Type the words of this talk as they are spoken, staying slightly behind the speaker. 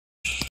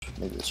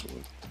Maybe this will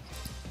work.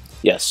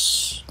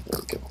 Yes. There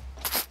we go.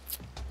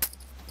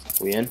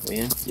 We in? We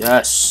in?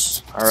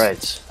 Yes. All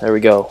right. There we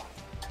go.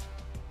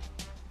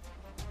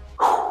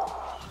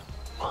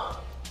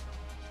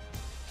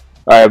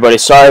 Alright, buddy,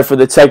 sorry for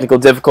the technical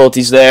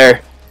difficulties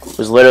there. It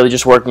was literally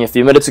just working a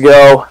few minutes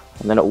ago,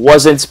 and then it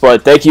wasn't.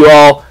 But thank you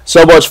all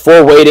so much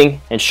for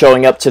waiting and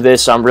showing up to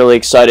this. I'm really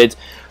excited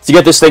to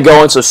get this thing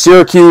going. So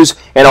Syracuse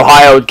and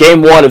Ohio,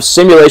 Game 1 of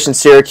Simulation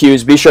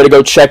Syracuse. Be sure to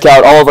go check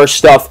out all of our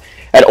stuff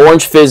at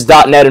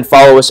orangefizz.net and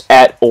follow us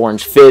at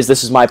orangefizz.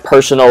 This is my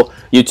personal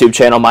YouTube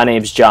channel. My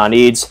name is John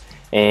Eads.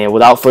 And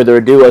without further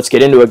ado, let's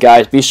get into it,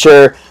 guys. Be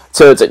sure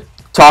to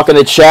talk in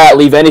the chat,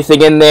 leave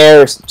anything in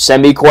there,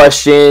 send me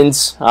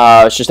questions.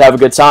 Let's just have a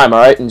good time, all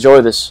right?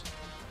 Enjoy this.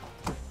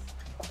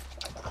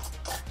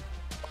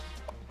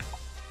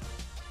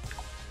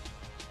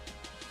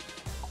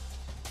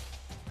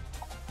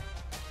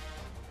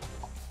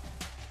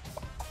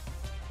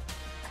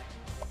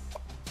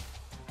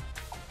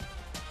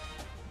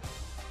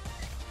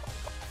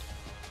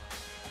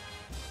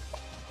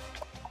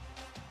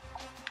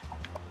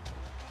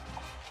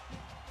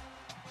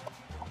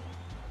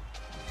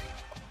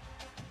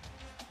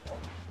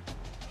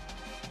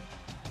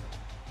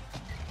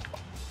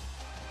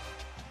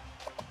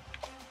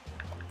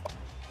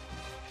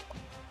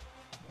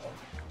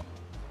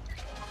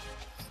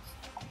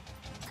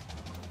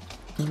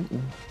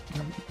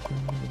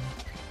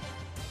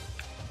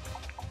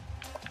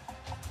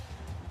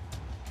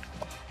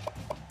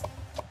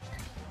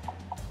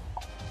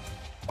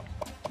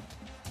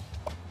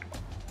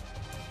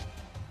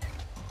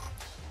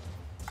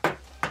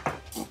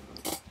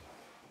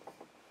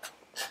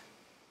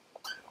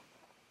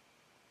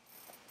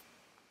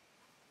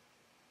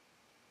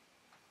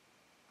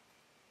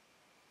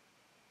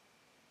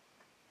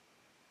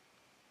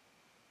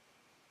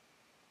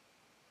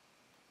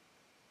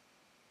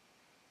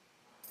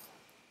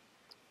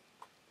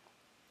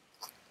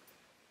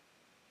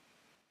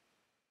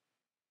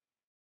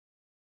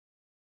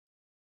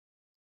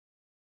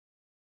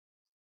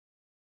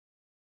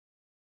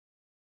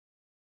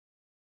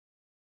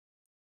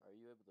 Are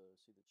you able to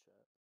see the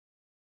chat?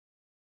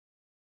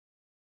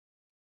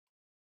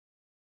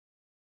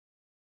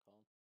 Colin?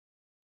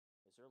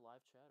 Is there a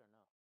live chat or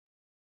no?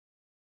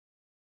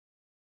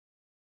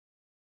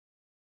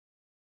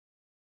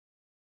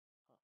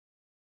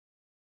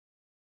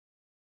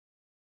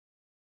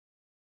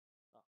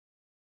 Huh.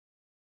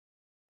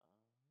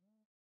 Oh.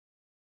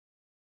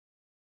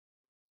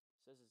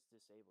 It says it's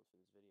disabled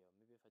for this video.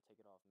 Maybe if I take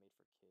it off, made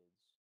for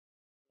kids.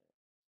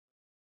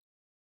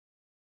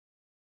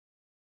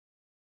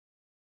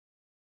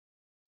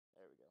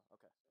 There we go.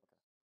 Okay.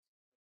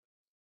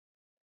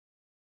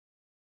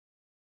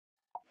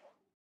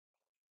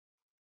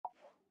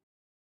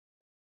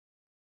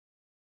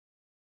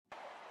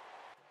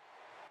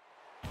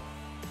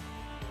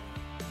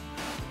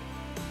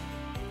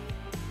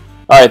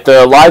 Alright,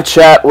 the live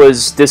chat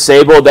was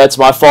disabled. That's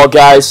my fault,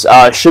 guys.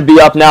 Should be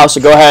up now,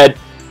 so go ahead.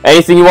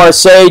 Anything you want to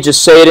say,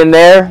 just say it in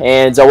there,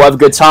 and we'll have a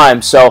good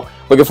time. So,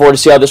 looking forward to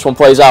see how this one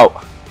plays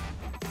out.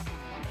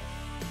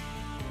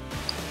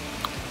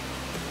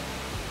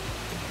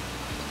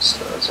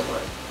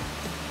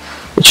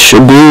 It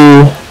should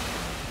be...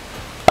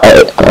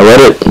 I read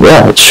it.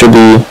 Yeah, it should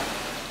be...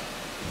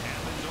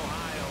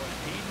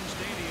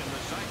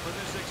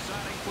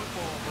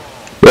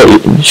 Yeah,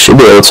 you should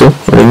be able to.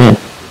 What do you mean?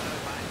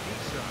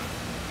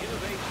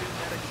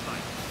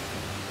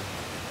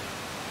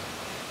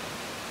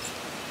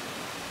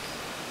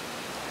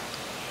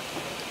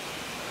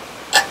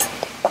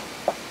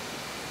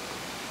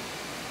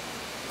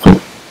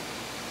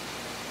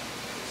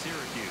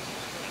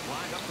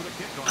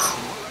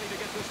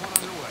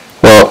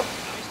 Well,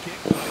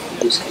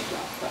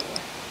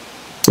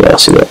 yeah, I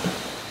see that.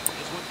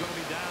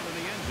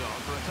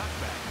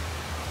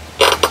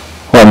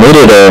 Well, I made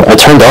it, I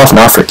turned off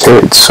not for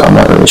kids, so I'm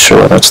not really sure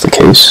why that's the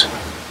case.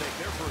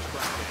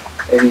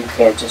 Maybe you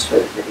can't just for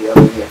the video,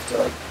 maybe you have to,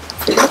 like...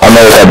 I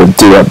might have had to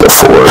do that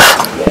before.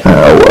 Yeah.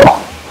 Oh, well.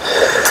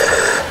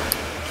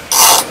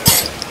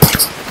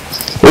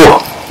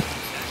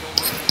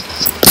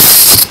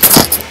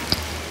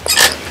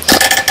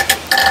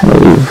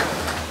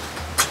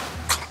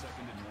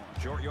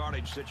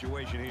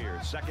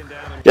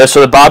 Yeah,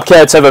 so the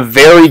Bobcats have a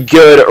very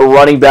good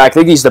running back. I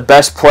think he's the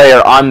best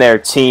player on their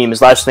team.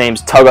 His last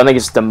name's Tuggle. I think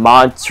it's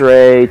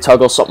Demontre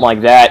Tuggle, something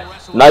like that.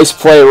 Nice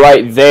play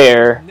right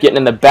there. Getting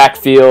in the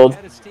backfield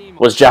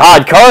was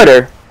Jihad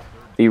Carter,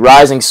 the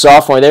rising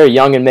sophomore there,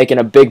 young and making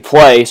a big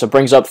play. So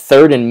brings up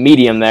 3rd and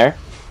medium there.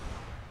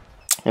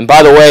 And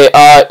by the way,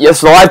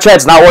 yes, the live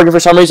chat's not working for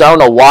some reason. I don't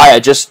know why. I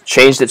just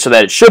changed it so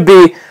that it should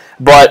be.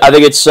 But I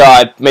think it's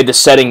I made the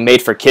setting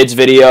made for kids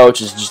video,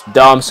 which is just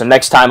dumb. So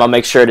next time I'll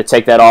make sure to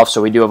take that off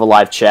so we do have a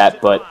live chat.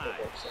 But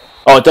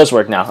oh, it does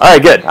work now. All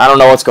right, good. I don't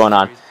know what's going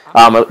on.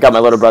 I got my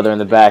little brother in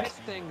the back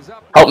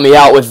helping me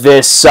out with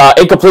this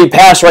incomplete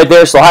pass right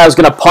there. So Ohio's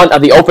going to punt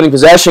on the opening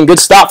possession. Good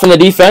stop from the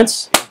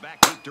defense.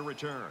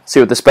 See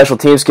what the special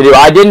teams can do.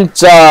 I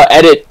didn't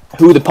edit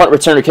who the punt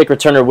returner, kick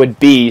returner would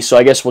be, so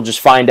I guess we'll just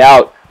find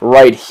out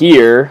right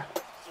here.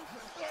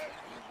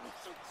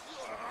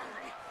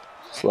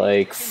 It's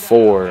like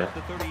 4.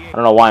 I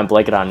don't know why I'm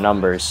blanking on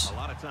numbers.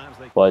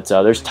 But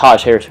there's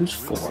Taj Harris. Who's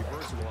 4?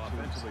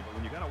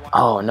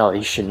 Oh, no,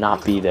 he should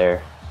not be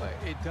there.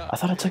 I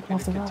thought I took him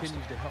off the roster.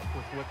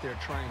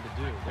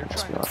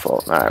 That's my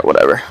fault. All right,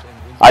 whatever.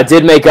 I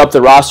did make up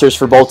the rosters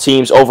for both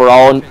teams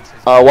overall and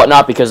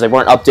whatnot because they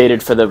weren't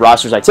updated for the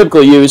rosters I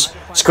typically use.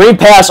 Screen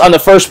pass on the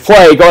first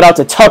play going out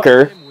to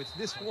Tucker.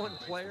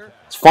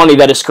 It's funny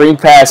that a screen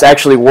pass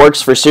actually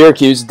works for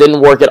Syracuse.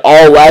 Didn't work at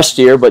all last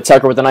year, but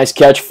Tucker with a nice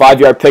catch,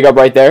 5-yard pickup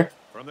right there.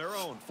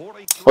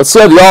 Let's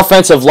see how the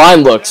offensive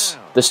line looks.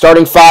 The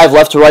starting 5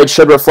 left to right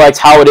should reflect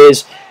how it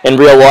is in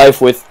real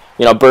life with,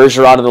 you know,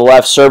 Bergeron to the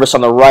left, Service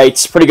on the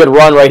right. Pretty good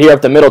run right here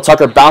up the middle.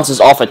 Tucker bounces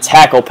off a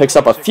tackle, picks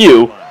up a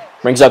few,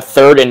 brings up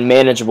 3rd and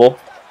manageable.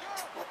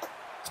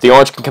 If the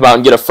Orange can come out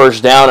and get a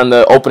first down on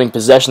the opening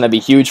possession, that'd be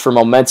huge for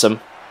momentum.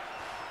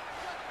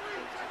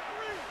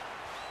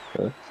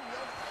 Okay.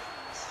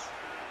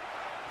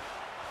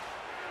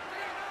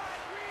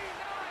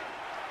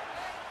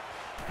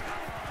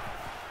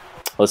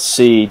 Let's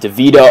see,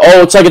 DeVito. Oh,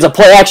 looks like it's a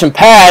play-action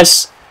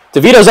pass.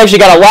 DeVito's actually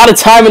got a lot of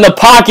time in the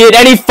pocket,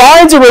 and he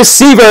finds a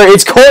receiver.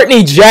 It's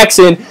Courtney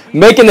Jackson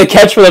making the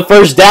catch for the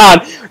first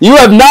down. You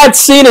have not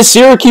seen a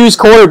Syracuse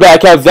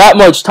quarterback have that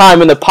much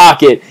time in the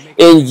pocket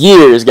in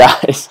years,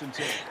 guys.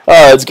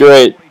 Oh, that's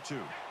great.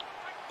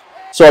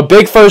 So a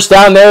big first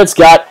down there. It's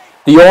got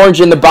the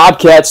Orange in the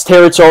Bobcats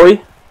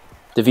territory.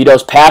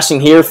 DeVito's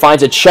passing here,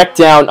 finds a check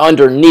down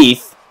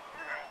underneath.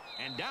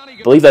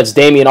 I believe that's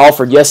Damian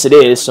Alford. Yes, it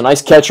is. So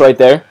nice catch right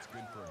there.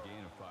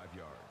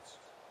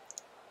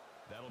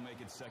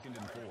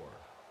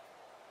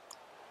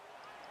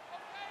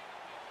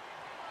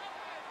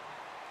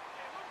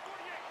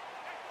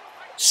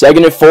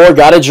 Second and 4,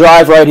 got a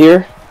drive right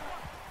here.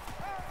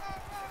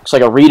 Looks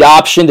like a read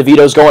option.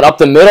 DeVito's going up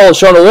the middle,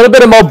 showing a little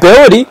bit of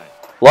mobility.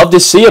 Love to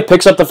see it.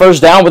 Picks up the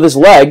first down with his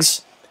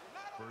legs.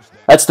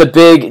 That's the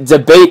big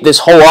debate this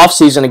whole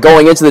offseason and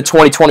going into the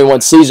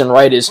 2021 season,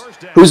 right, is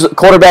who's the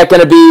quarterback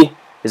going to be?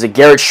 Is it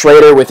Garrett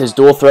Schrader with his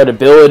dual threat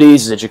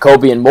abilities? Is it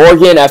Jacobian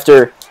Morgan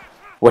after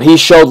what he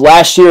showed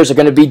last year? Is it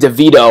going to be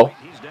DeVito?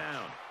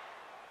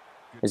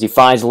 As he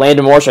finds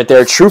Landon Morris right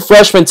there. True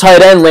freshman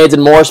tight end,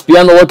 Landon Morris. Be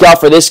on the lookout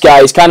for this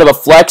guy. He's kind of a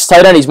flex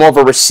tight end. He's more of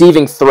a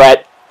receiving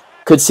threat.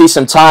 Could see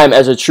some time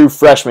as a true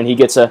freshman. He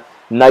gets a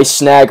nice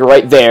snag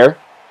right there.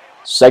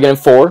 Second and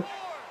 4.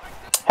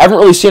 Haven't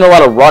really seen a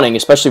lot of running,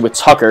 especially with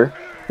Tucker.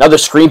 Another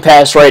screen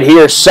pass right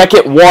here.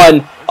 Second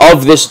one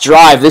of this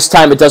drive. This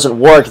time it doesn't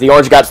work. The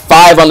Orange got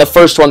 5 on the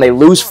first one. They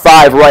lose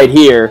 5 right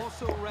here.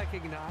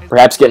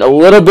 Perhaps getting a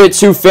little bit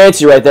too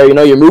fancy right there. You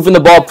know, you're moving the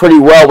ball pretty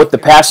well with the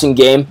passing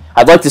game.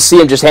 I'd like to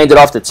see him just hand it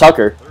off to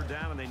Tucker.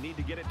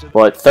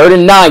 But 3rd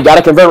and 9, got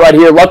to convert right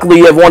here. Luckily,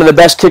 you have one of the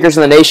best kickers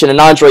in the nation, and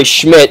Andre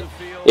Schmidt.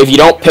 If you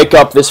don't pick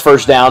up this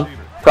first down,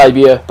 probably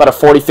be about a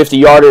 40,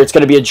 50-yarder. It's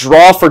going to be a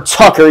draw for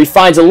Tucker. He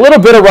finds a little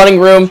bit of running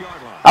room.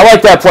 I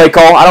like that play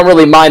call. I don't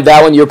really mind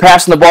that one. You're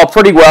passing the ball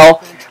pretty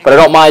well, but I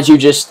don't mind you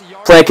just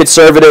playing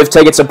conservative,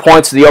 taking some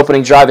points to the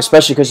opening drive,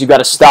 especially because you've got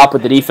to stop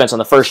with the defense on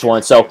the first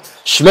one. So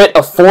Schmidt,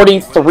 a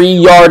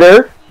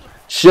 43-yarder,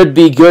 should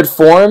be good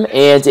for him,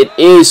 and it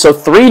is. So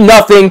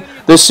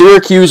 3-0, the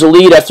Syracuse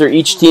lead after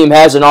each team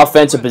has an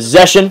offensive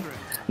possession.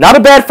 Not a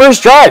bad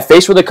first drive,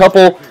 faced with a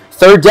couple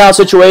third down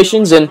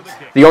situations, and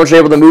the Orange are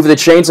able to move the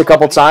chains a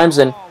couple times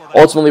and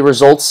ultimately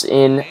results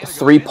in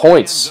 3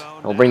 points.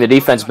 We'll bring the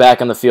defense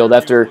back on the field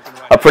after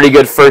a pretty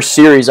good first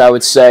series, I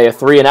would say, a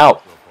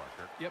 3-and-out.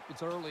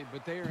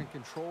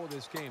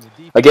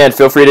 Again,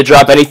 feel free to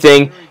drop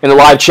anything in the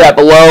live chat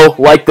below.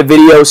 Like the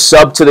video,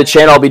 sub to the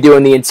channel. I'll be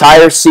doing the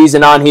entire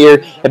season on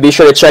here. And be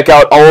sure to check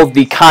out all of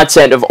the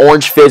content of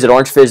Orange Fizz at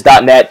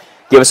orangefizz.net.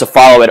 Give us a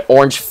follow at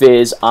Orange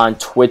Fizz on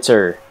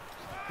Twitter.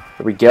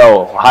 Here we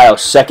go.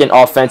 Ohio's second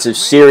offensive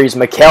series.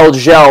 Mikel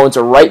Jones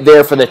right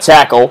there for the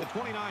tackle.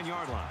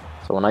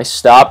 So a nice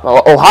stop.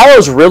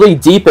 Ohio's really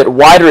deep at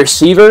wide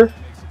receiver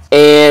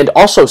and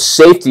also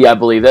safety, I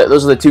believe.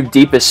 Those are the 2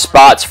 deepest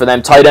spots for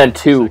them. Tight end,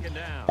 too,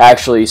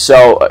 actually.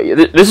 So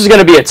this is going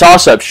to be a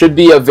toss-up. Should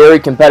be a very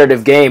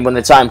competitive game when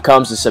the time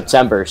comes in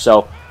September.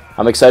 So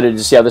I'm excited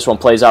to see how this one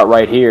plays out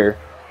right here.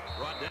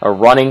 A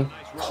running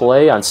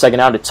play on second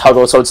down to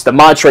Tuggle. So it's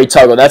Demontre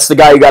Tuggle. That's the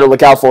guy you got to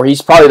look out for.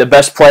 He's probably the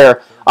best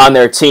player on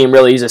their team,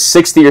 really. He's a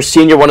 6th-year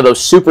senior, one of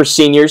those super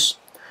seniors.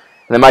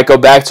 And they might go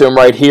back to him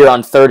right here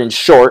on 3rd and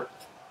short.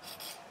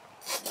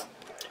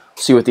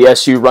 See what the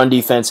SU run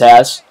defense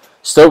has.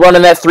 Still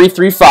running that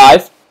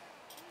 3-3-5.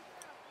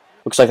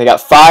 Looks like they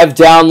got 5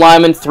 down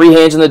linemen, 3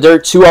 hands in the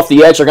dirt, 2 off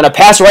the edge. They're going to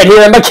pass right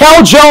here, and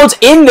Mikel Jones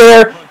in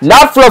there.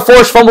 Not for a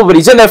forced fumble, but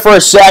he's in there for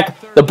a sack.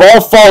 The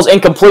ball falls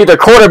incomplete. Their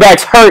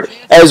quarterback's hurt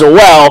as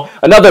well.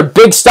 Another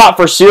big stop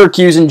for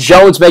Syracuse, and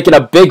Jones making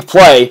a big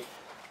play,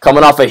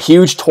 coming off a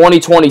huge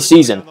 2020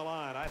 season.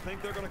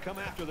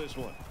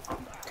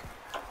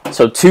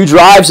 So 2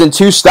 drives and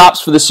 2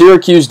 stops for the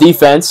Syracuse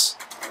defense.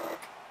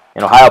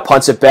 And Ohio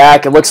punts it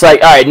back. It looks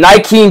like, all right,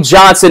 Ncaa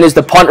Johnson is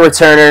the punt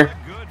returner.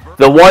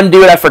 The one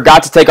dude I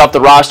forgot to take off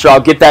the roster. I'll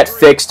get that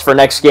fixed for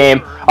next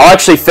game. I'll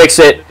actually fix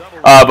it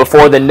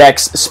before the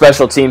next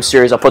special team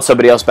series. I'll put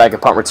somebody else back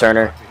at punt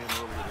returner.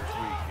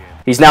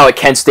 He's now at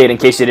Kent State, in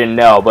case you didn't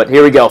know. But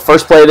here we go.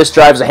 First play of this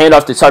drive is a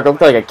handoff to Tucker.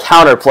 Looked like a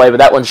counter play, but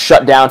that one's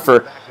shut down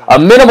for a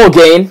minimal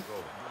gain.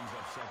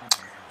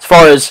 As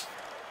far as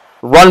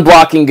run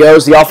blocking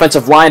goes, the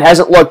offensive line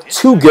hasn't looked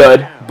too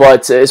good.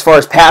 But as far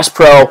as pass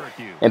pro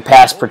and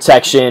pass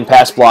protection,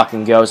 pass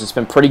blocking goes, it's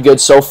been pretty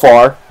good so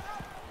far.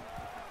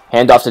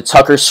 Handoff to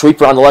Tucker.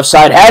 Sweeper on the left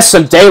side. Has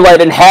some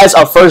daylight and has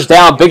a first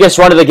down. Biggest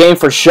run of the game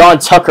for Sean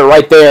Tucker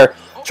right there.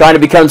 Trying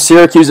to become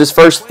Syracuse's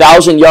first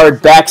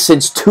 1,000-yard back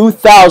since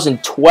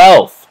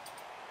 2012.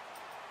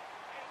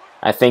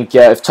 I think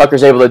if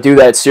Tucker's able to do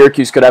that,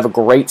 Syracuse could have a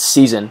great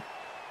season.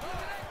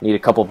 Need a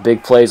couple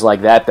big plays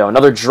like that, though.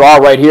 Another draw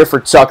right here for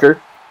Tucker.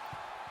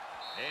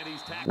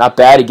 Not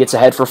bad. He gets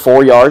ahead for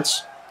 4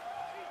 yards.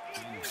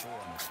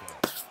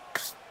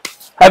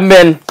 Haven't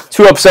been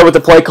too upset with the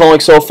play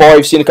calling so far.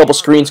 You've seen a couple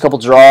screens, a couple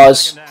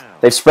draws.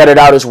 They've spread it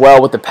out as well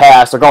with the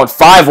pass. They're going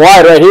 5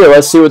 wide right here.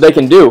 Let's see what they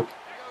can do.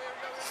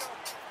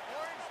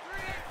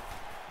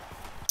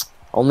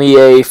 Only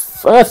a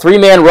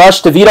 3-man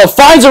rush. DeVito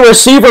finds a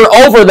receiver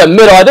over the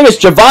middle. I think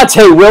it's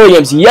Javonte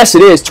Williams. Yes,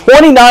 it is.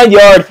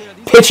 29-yard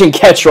pitch and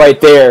catch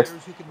right there.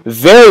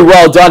 Very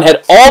well done.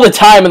 Had all the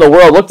time in the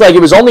world. Looked like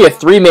it was only a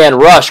 3-man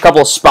rush. A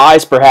couple of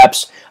spies,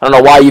 perhaps. I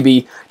don't know why you'd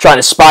be trying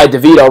to spy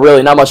DeVito.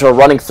 Really not much of a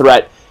running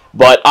threat.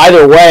 But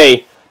either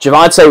way,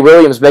 Javonte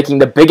Williams making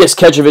the biggest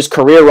catch of his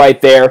career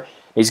right there.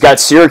 He's got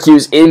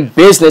Syracuse in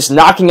business,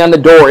 knocking on the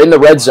door in the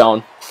red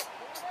zone.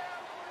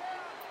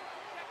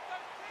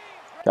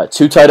 Got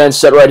 2 tight ends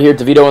set right here.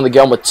 DeVito in the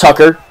gun with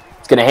Tucker.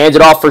 He's going to hand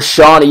it off for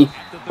Sean. He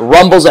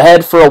rumbles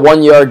ahead for a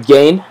 1-yard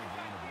gain.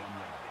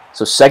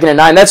 So 2nd and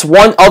 9. That's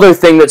one other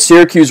thing that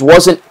Syracuse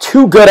wasn't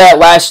too good at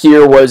last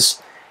year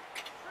was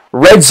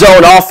red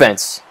zone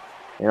offense.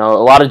 You know, a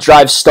lot of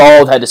drives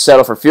stalled, had to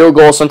settle for field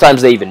goals.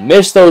 Sometimes they even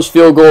missed those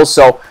field goals.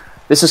 So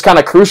this is kind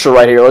of crucial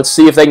right here. Let's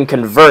see if they can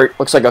convert.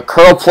 Looks like a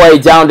curl play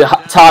down to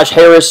Taj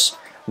Harris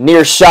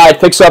near side.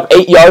 Picks up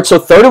 8 yards, so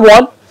 3rd and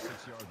 1.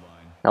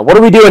 Now, what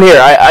are we doing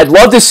here? I'd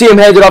love to see him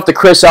hand it off to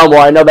Chris Elmore.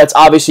 I know that's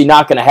obviously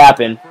not going to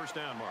happen.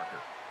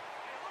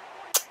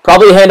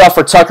 Probably a handoff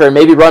for Tucker,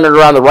 maybe running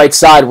around the right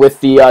side with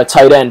the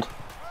tight end.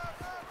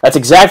 That's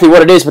exactly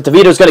what it is, but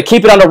DeVito's going to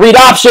keep it on the read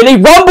option. He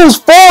rumbles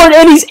forward,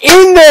 and he's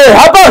in there.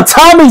 How about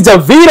Tommy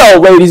DeVito,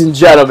 ladies and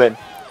gentlemen?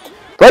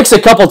 Breaks a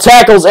couple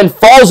tackles and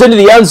falls into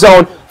the end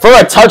zone for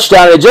a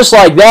touchdown. And just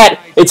like that,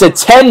 it's a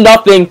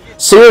 10-0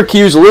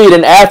 Syracuse lead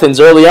in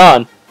Athens early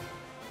on.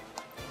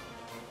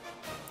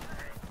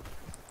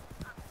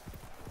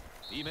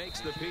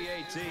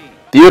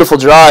 Beautiful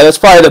drive. That's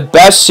probably the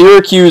best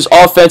Syracuse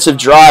offensive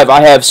drive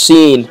I have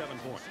seen.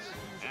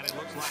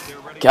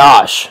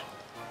 Gosh.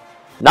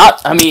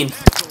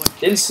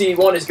 Didn't see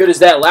one as good as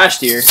that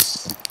last year.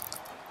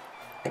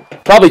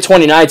 Probably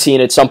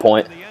 2019 at some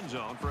point.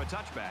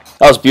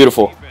 That was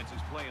beautiful.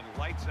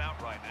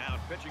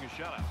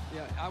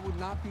 Yeah, I would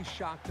not be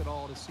shocked at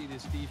all to see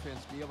this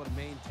defense be able to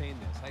maintain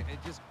this.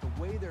 Just the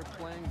way they're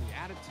playing, the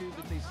attitude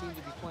that they seem to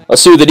be playing.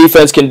 Let's see what the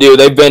defense can do.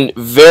 They've been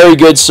very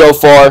good so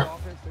far.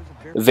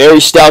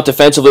 Very stout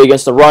defensively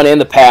against the run and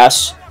the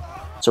pass.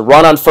 It's a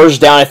run on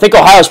 1st down. I think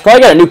Ohio's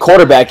probably got a new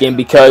quarterback in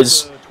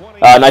because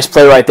nice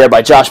play right there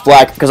by Josh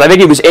Black, because I think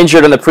he was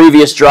injured in the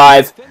previous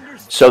drive,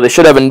 so they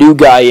should have a new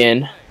guy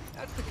in.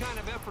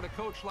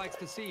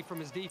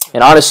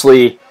 And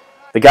honestly,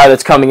 the guy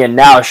that's coming in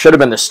now should have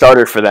been the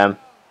starter for them.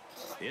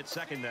 It's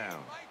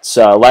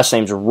last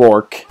name's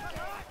Rourke.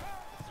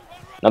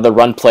 Another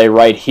run play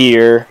right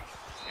here.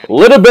 A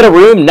little bit of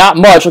room, not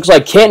much. Looks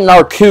like Canton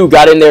Arcu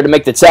got in there to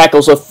make the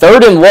tackle. So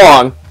 3rd and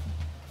long.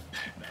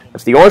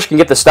 If the Orange can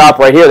get the stop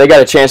right here, they got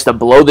a chance to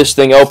blow this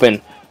thing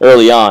open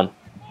early on.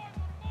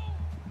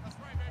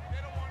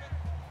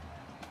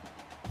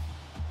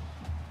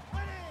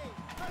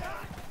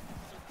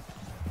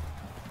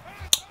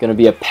 Going to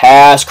be a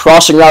pass,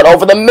 crossing route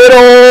over the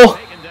middle.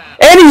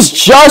 And he's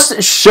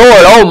just short.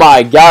 Oh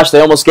my gosh, they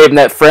almost gave him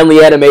that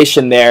friendly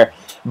animation there.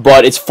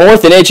 But it's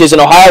 4th and inches,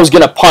 and Ohio's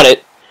going to punt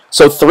it.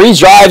 So 3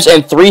 drives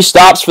and 3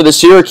 stops for the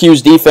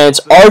Syracuse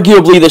defense.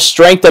 Arguably the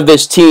strength of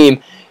this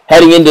team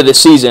heading into the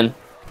season.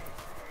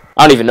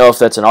 I don't even know if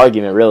that's an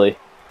argument, really.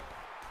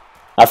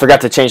 I forgot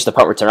to change the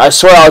punt return. I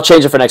swear I'll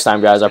change it for next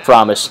time, guys. I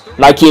promise.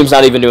 Nikeem's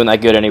not even doing that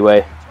good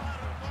anyway.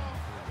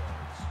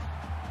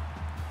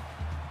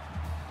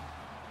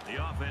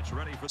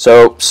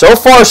 So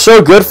far,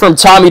 so good from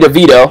Tommy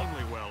DeVito.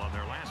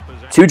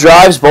 2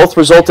 drives, both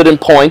resulted in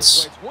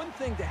points.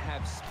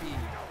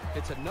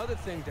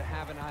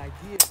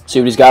 See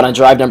what he's got on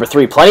drive number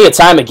 3. Plenty of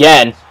time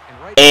again.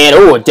 And,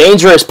 a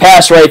dangerous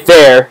pass right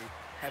there.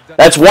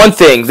 That's one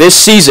thing. This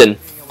season,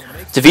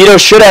 DeVito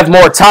should have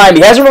more time.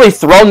 He hasn't really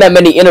thrown that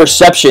many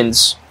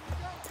interceptions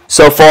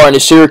so far in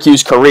his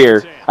Syracuse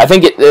career. I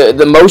think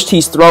the most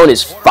he's thrown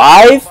is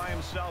 5.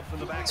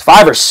 It's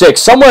 5 or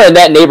 6, somewhere in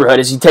that neighborhood,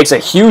 as he takes a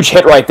huge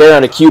hit right there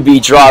on a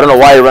QB draw. I don't know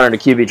why you're running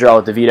a QB draw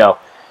with DeVito.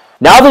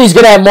 Now that he's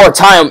going to have more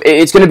time,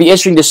 it's going to be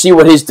interesting to see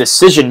what his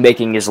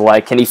decision-making is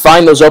like. Can he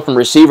find those open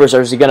receivers, or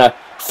is he going to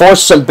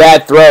force some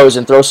bad throws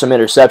and throw some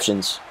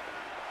interceptions?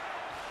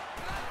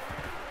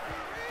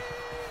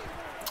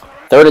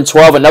 3rd and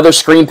 12, another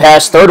screen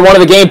pass, 3rd one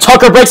of the game.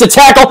 Tucker breaks a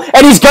tackle,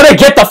 and he's going to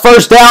get the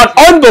first down.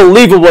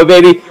 Unbelievable,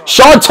 baby.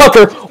 Sean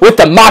Tucker with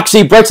the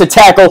moxie, breaks a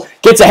tackle,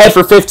 gets ahead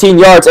for 15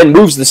 yards, and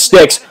moves the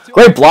sticks.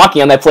 Great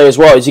blocking on that play as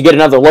well. As you get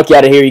another look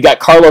at it here, you got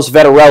Carlos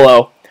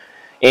Vettorello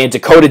and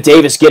Dakota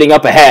Davis getting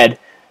up ahead.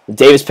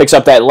 Davis picks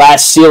up that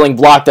last ceiling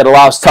block that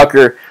allows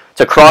Tucker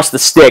to cross the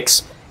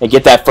sticks and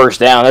get that first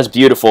down. That's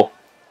beautiful.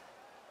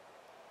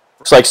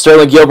 Looks like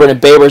Sterling Gilbert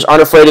and Babers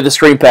aren't afraid of the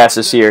screen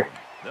passes here.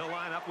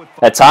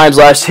 At times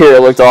last year,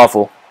 it looked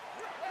awful.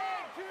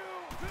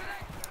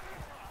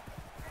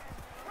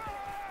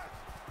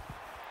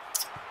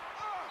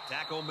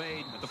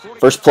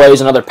 First play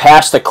is another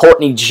pass to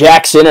Courtney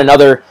Jackson,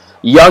 another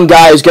young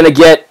guy who's going to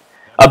get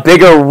a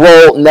bigger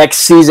role next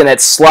season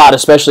at slot,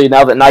 especially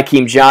now that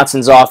Nykeem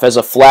Johnson's off as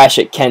a flash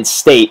at Kent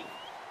State.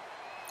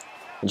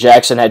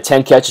 Jackson had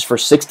 10 catches for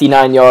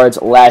 69 yards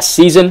last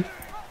season.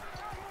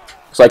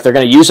 Looks like they're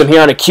going to use him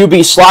here on a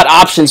QB slot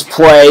options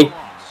play.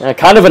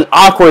 Kind of an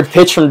awkward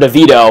pitch from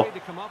DeVito.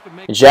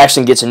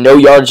 Jackson gets no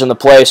yardage on the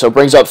play, so it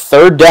brings up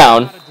 3rd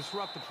down.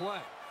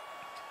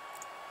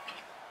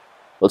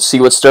 Let's see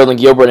what Sterling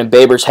Gilbert and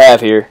Babers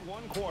have here.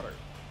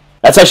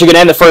 That's actually going to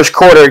end the first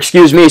quarter,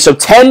 excuse me. So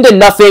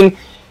 10-0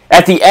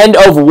 at the end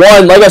of 1.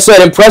 Like I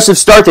said, impressive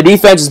start. The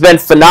defense has been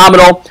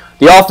phenomenal.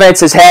 The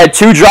offense has had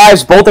 2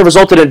 drives. Both have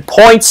resulted in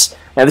points.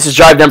 And this is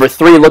drive number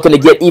 3, looking to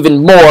get even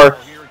more.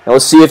 Now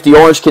let's see if the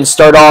Orange can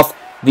start off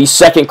the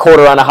second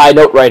quarter on a high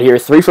note right here.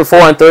 3 for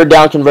 4 on 3rd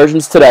down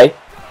conversions today.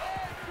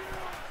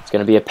 It's going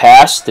to be a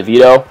pass.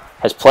 DeVito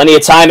has plenty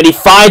of time, and he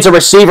finds a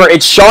receiver.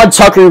 It's Sean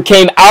Tucker, who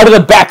came out of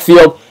the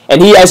backfield,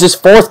 and he has his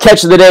 4th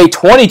catch of the day,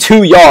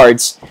 22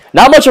 yards.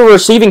 Not much of a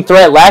receiving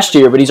threat last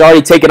year, but he's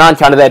already taken on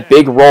kind of that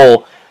big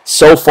role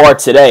so far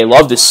today.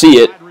 Love to see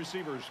it.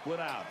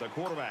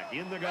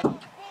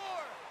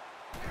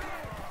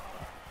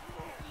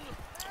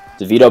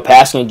 DeVito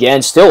passing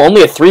again. Still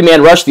only a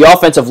 3-man rush. The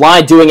offensive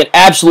line doing an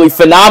absolutely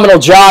phenomenal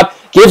job.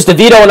 Gives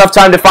DeVito enough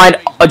time to find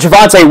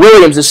Javonte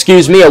Williams,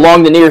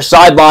 along the near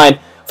sideline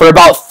for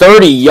about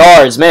 30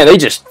 yards. Man, they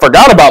just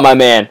forgot about my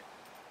man.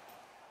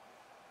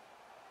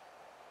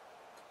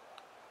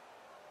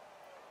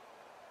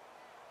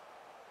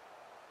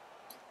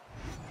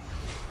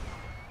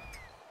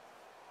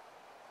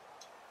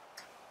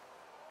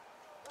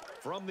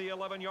 From the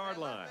 11-yard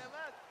line.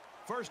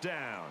 First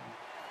down.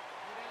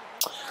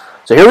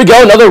 So here we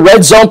go, another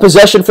red zone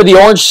possession for the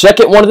Orange,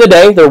 2nd one of the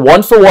day. They're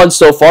 1 for 1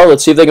 so far.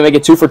 Let's see if they can make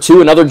it 2 for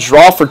 2. Another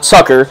draw for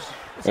Tucker,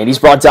 and he's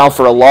brought down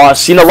for a loss.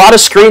 Seen a lot of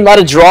screen, a lot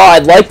of draw.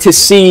 I'd like to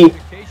see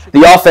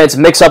the offense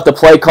mix up the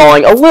play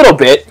calling a little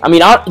bit. I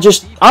mean,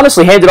 just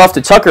honestly hand it off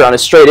to Tucker on a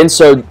straight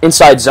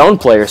inside zone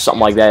play or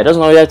something like that. It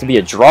doesn't always have to be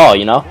a draw,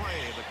 you know.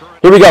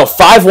 Here we go,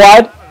 5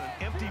 wide.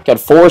 Got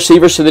 4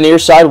 receivers to the near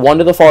side, 1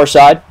 to the far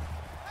side.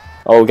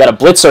 Oh, we got a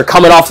blitzer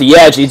coming off the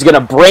edge. He's going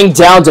to bring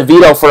down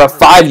DeVito for a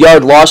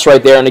 5-yard loss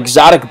right there. An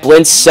exotic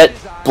blitz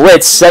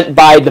sent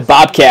by the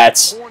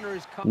Bobcats.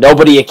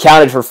 Nobody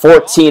accounted for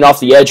 14 off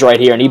the edge right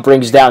here, and he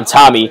brings down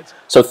Tommy.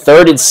 So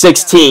 3rd and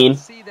 16.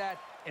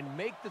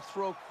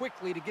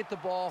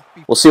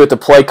 We'll see what the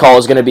play call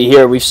is going to be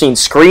here. We've seen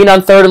screen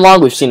on 3rd and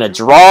long. We've seen a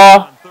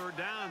draw.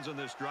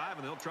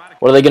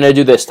 What are they going to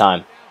do this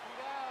time?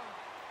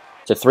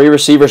 It's a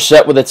 3-receiver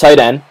set with a tight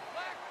end.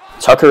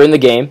 Tucker in the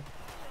game.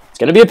 It's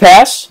going to be a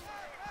pass.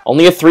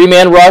 Only a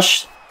 3-man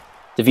rush.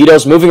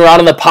 DeVito's moving around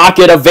in the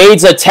pocket,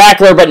 evades a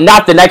tackler, but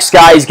not the next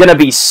guy. He's going to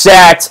be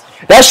sacked.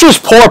 That's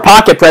just poor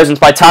pocket presence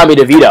by Tommy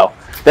DeVito.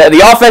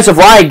 The offensive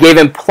line gave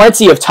him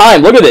plenty of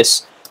time. Look at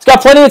this. He's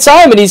got plenty of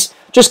time, and he's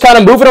just kind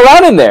of moving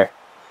around in there.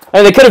 I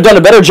mean, they could have done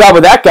a better job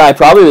with that guy,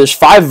 probably. There's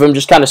 5 of them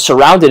just kind of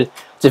surrounded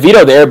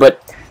DeVito there,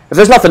 but if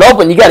there's nothing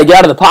open, you got to get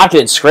out of the pocket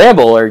and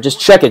scramble or just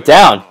check it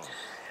down.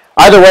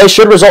 Either way,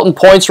 should result in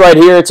points right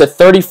here. It's a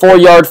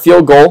 34-yard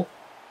field goal.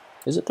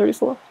 Is it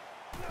 34?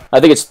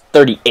 I think it's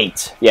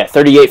 38. Yeah,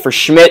 38 for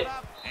Schmidt.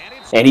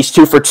 And he's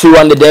 2 for 2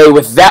 on the day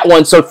with that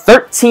one. So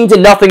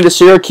 13-0 the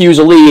Syracuse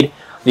lead.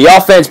 The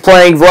offense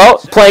playing well,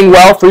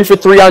 3 for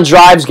 3 on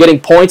drives, getting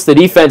points. The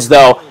defense,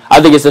 though,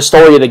 I think is the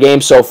story of the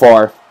game so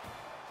far.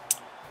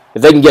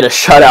 If they can get a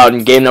shutout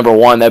in game number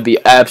 1, that'd be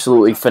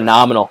absolutely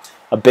phenomenal.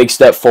 A big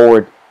step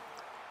forward.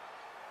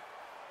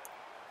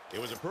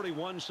 It was a pretty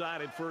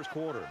one-sided first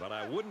quarter, but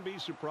I wouldn't be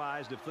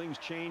surprised if things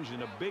changed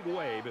in a big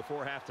way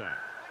before halftime.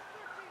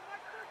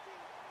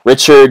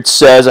 Richard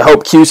says, I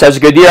hope Cuse has a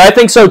good year. I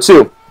think so,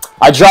 too.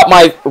 I dropped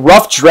my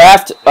rough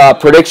draft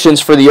predictions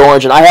for the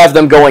Orange, and I have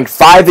them going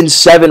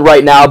 5-7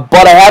 right now,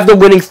 but I have them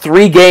winning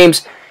 3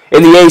 games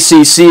in the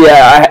ACC.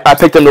 I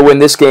picked them to win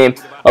this game,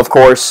 of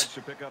course.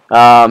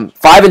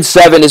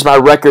 5-7 is my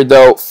record,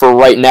 though, for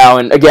right now,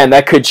 and again,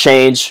 that could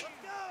change.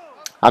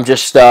 I'm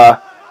just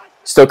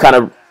still kind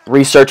of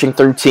researching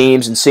through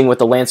teams and seeing what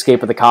the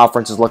landscape of the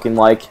conference is looking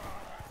like.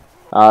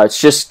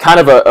 It's just kind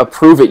of a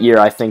prove-it year,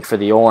 I think, for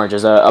the Orange.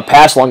 As a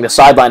pass along the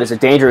sideline is a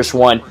dangerous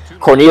one.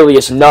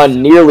 Cornelius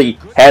Nunn nearly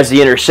has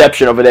the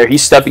interception over there.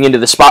 He's stepping into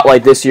the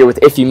spotlight this year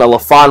with Ife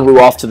Melifonwu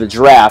off to the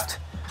draft.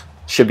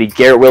 Should be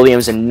Garrett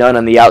Williams and Nunn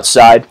on the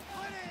outside.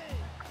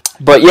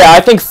 But, yeah, I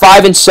think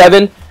 5 and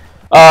 7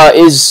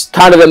 is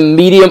kind of the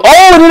medium.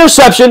 Oh, an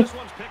interception!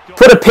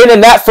 Put a pin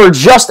in that for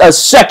just a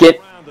second.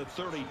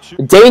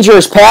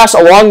 Dangerous pass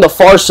along the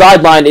far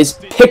sideline is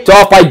picked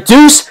off by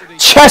Deuce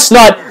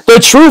Chestnut, the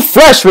true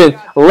freshman,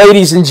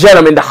 ladies and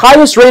gentlemen. The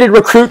highest-rated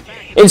recruit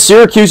in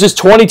Syracuse's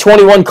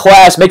 2021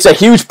 class makes a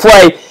huge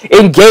play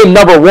in game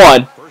number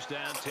 1.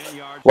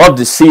 Love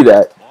to see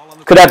that.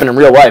 Could happen in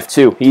real life,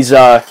 too. He's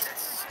the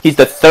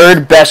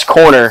third best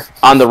corner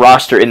on the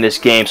roster in this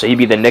game, so he'd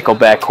be the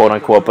nickelback,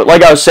 quote-unquote. But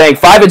like I was saying,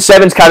 5 and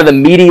 7 is kind of the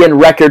median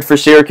record for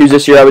Syracuse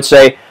this year, I would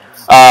say.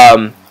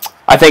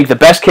 I think the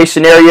best case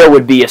scenario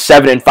would be a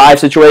 7 and 5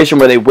 situation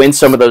where they win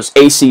some of those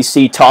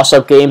ACC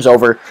toss-up games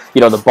over,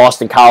 the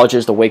Boston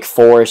Colleges, the Wake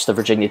Forest, the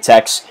Virginia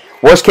Techs.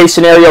 Worst case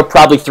scenario,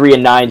 probably 3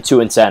 and 9, 2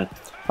 and 10,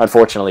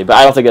 unfortunately. But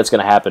I don't think that's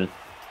going to happen.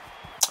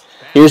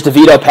 Here's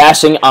DeVito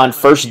passing on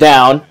first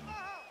down.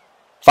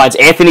 Finds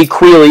Anthony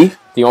Quealy,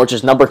 the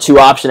Orange's number 2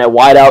 option at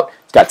wideout.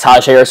 He's got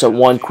Taj Harris at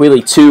 1,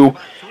 Quealy 2,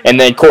 and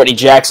then Courtney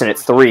Jackson at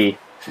 3.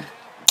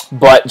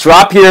 But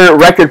drop your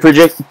record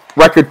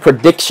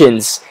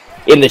predictions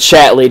in the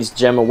chat, ladies and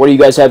gentlemen. What do you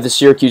guys have the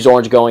Syracuse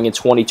Orange going in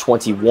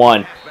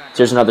 2021?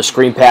 There's another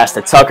screen pass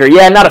to Tucker.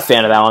 Yeah, not a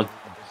fan of that one.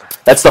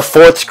 That's the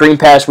 4th screen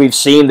pass we've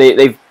seen.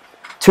 They've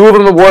 2 of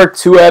them have worked,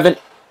 2 haven't.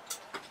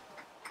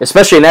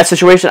 Especially in that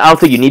situation, I don't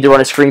think you need to run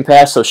a screen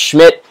pass. So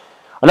Schmidt,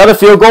 another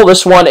field goal.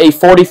 This one a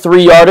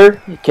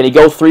 43-yarder. Can he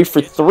go 3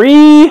 for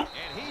 3?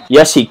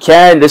 Yes, he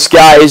can. This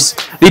guy is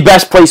the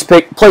best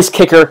place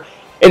kicker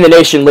in the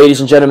nation, ladies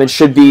and gentlemen.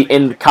 Should be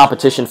in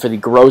competition for the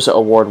Groza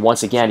Award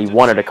once again. He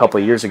won it a couple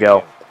of years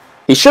ago.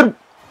 He should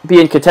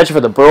be in contention for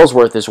the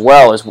Burlsworth as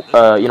well as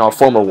a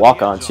former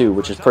walk-on too,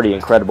 which is pretty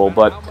incredible.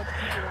 But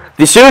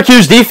the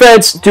Syracuse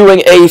defense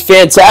doing a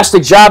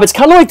fantastic job. It's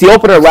kind of like the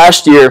opener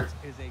last year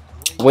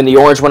when the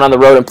Orange went on the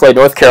road and played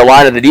North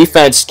Carolina. The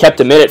defense kept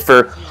them in it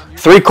for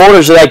 3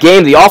 quarters of that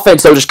game. The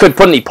offense, though, just couldn't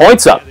put any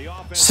points up.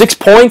 6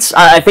 points.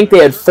 I think they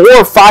had 4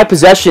 or 5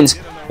 possessions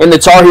in the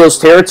Tar Heels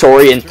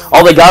territory, and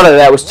all they got out of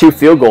that was 2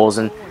 field goals,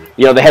 and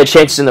they had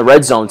chances in the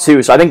red zone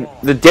too. So I think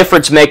the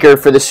difference maker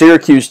for the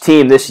Syracuse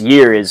team this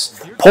year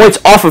is points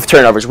off of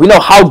turnovers. We know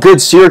how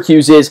good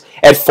Syracuse is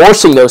at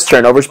forcing those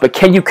turnovers, but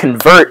can you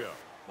convert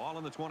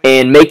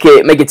and make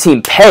a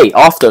team pay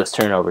off those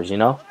turnovers?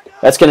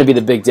 That's going to be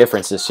the big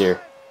difference this year.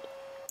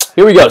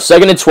 Here we go,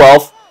 2nd and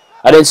 12.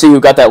 I didn't see who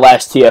got that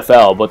last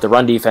TFL, but the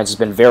run defense has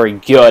been very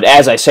good.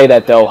 As I say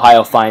that, though,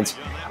 Ohio finds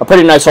a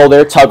pretty nice hole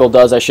there. Tuggle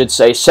does, I should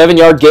say.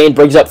 7-yard gain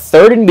brings up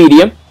 3rd and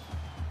medium.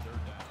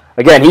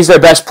 Again, he's their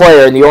best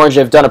player, and the Orange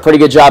have done a pretty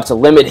good job to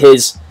limit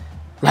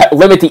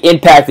the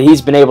impact that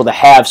he's been able to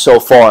have so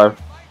far.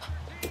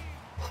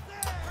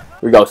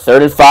 Here we go,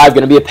 3rd and 5,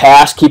 going to be a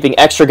pass, keeping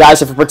extra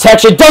guys in for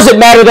protection. Doesn't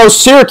matter, though.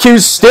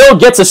 Syracuse still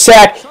gets a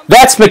sack.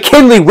 That's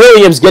McKinley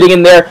Williams getting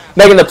in there,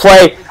 making the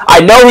play. I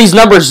know he's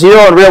number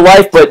 0 in real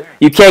life, but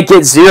you can't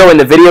get 0 in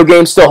the video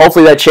game still.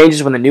 Hopefully that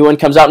changes when the new one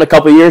comes out in a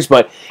couple of years.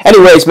 But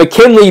anyways,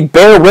 McKinley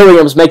Bear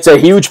Williams makes a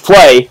huge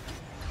play,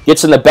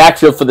 gets in the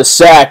backfield for the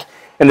sack,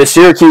 and the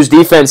Syracuse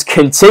defense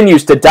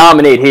continues to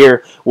dominate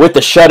here with the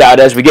shutout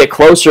as we get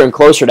closer and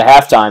closer to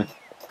halftime.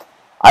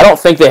 I don't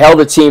think they held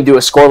the team to a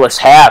scoreless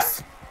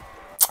half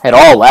at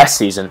all last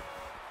season.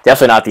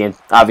 Definitely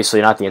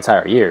obviously not the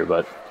entire year,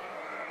 but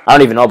I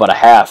don't even know about a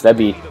half. That'd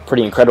be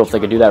pretty incredible if they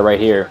could do that right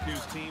here.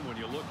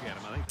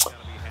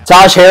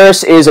 Taj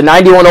Harris is a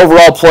 91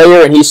 overall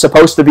player, and he's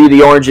supposed to be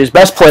the Orange's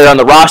best player on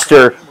the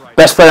roster,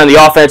 best player on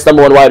the offense,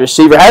 number 1 wide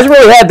receiver. Hasn't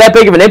really had that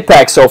big of an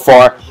impact so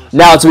far.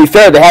 Now, to be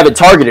fair, they haven't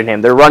targeted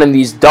him. They're running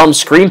these dumb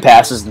screen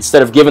passes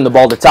instead of giving the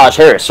ball to Taj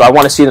Harris, so I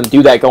want to see them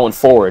do that going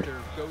forward.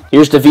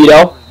 Here's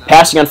DeVito,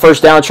 passing on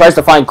first down, tries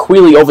to find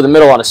Quealy over the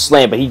middle on a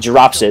slant, but he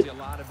drops it.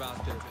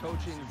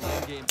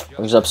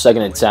 Brings up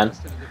 2nd and 10.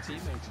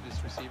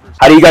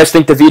 How do you guys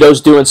think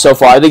DeVito's doing so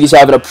far? I think he's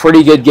having a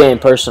pretty good game,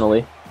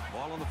 personally.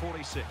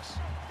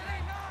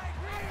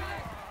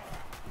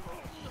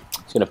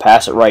 He's going to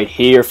pass it right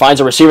here.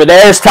 Finds a receiver.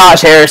 There's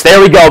Taj Harris. There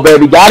we go,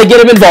 baby. Got to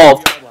get him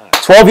involved.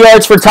 12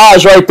 yards for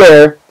Taj right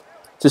there.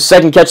 It's his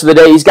 2nd catch of the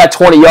day. He's got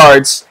 20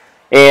 yards.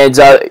 And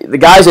the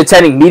guy's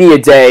attending Media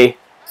Day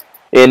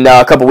in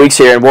a couple weeks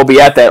here, and we'll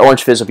be at that.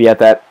 Orange Fizz will be at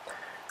that.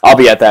 I'll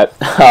be at that.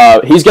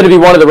 He's going to be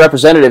one of the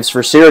representatives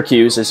for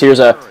Syracuse, as here's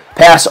a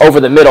pass over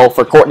the middle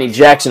for Courtney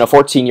Jackson, a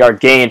 14-yard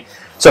gain.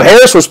 So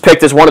Harris was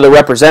picked as one of the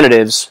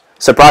representatives,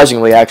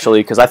 surprisingly,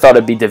 actually, because I thought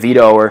it'd be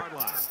DeVito or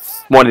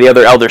one of the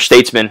other elder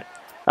statesmen.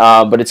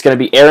 But it's going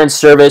to be Aaron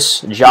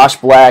Service, Josh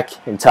Black,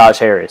 and Taj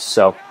Harris.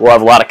 So we'll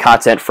have a lot of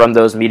content from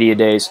those media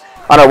days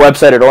on our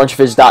website at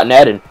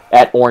orangefizz.net and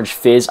at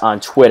orangefizz on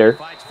Twitter.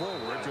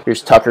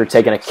 Here's Tucker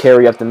taking a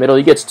carry up the middle.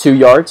 He gets 2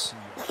 yards.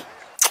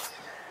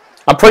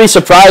 I'm pretty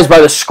surprised by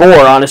the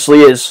score,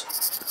 honestly, as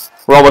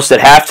We're almost at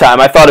halftime.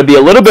 I thought it'd be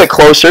a little bit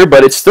closer,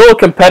 but it's still a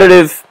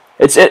competitive.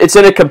 It's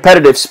in a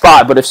competitive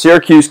spot. But if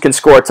Syracuse can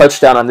score a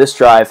touchdown on this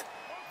drive,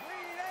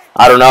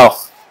 I don't know.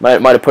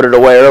 Might have put it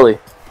away early.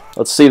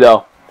 Let's see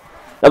though.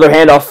 Another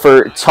handoff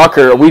for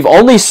Tucker. We've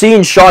only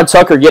seen Sean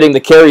Tucker getting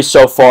the carries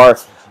so far.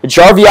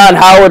 Jarvion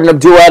Howard and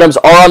Abdul Adams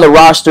are on the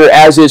roster,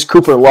 as is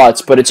Cooper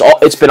Lutz, but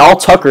it's been all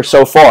Tucker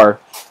so far.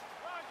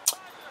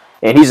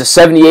 And he's a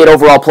 78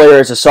 overall player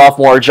as a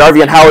sophomore.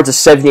 Jarvion Howard's a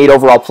 78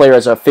 overall player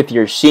as a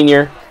fifth-year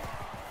senior.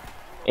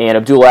 And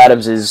Abdul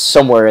Adams is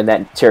somewhere in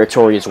that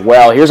territory as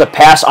well. Here's a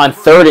pass on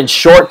 3rd and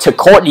short to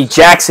Courtney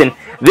Jackson.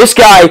 This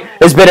guy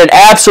has been an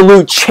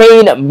absolute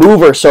chain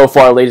mover so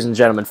far, ladies and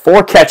gentlemen.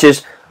 4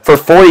 catches for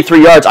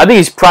 43 yards. I think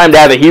he's primed to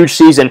have a huge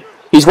season.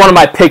 He's one of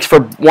my picks for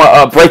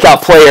a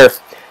breakout player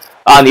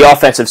on the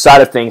offensive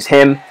side of things.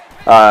 Him,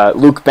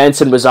 Luke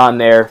Benson was on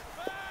there,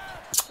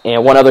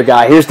 and one other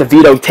guy. Here's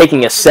DeVito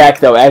taking a sack,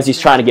 though, as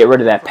he's trying to get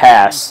rid of that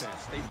pass.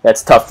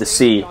 That's tough to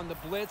see.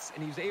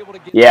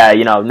 Yeah,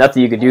 you know,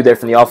 nothing you can do there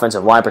from the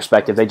offensive line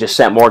perspective. They just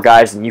sent more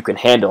guys than you can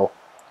handle.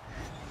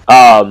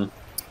 What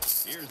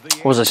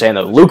was I saying,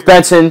 though? Luke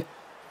Benson,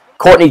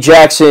 Courtney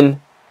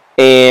Jackson,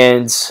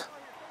 and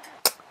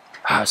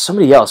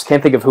somebody else.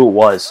 Can't think of who it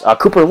was.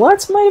 Cooper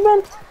Lutz, might have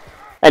been?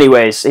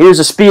 Anyways, here's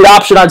a speed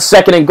option on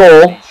 2nd and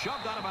goal.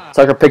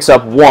 Tucker picks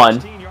up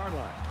 1.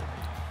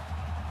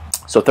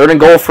 So 3rd and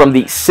goal from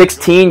the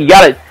 16.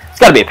 It's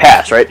gotta be a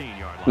pass, right?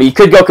 I mean, you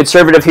could go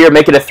conservative here,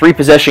 make it a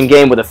 3-possession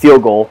game with a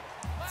field goal.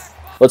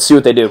 Let's see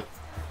what they do.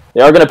 They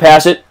are going to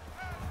pass it.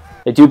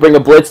 They do bring a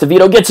blitz.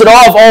 DeVito gets it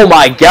off. Oh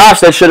my gosh,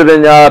 that should have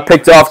been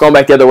picked off going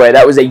back the other way.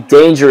 That was a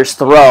dangerous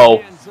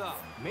throw.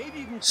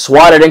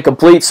 Swatted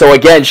incomplete. So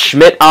again,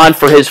 Schmidt on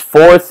for his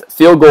 4th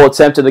field goal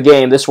attempt of the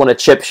game. This one a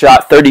chip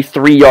shot,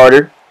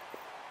 33-yarder.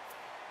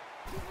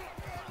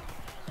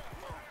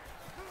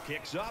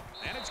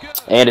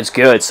 And it's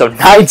good. So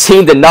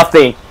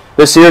 19-0.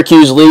 The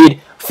Syracuse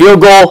lead.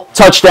 Field goal,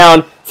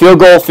 touchdown, field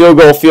goal, field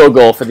goal, field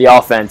goal for the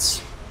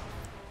offense.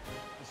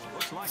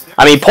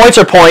 I mean, points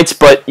are points,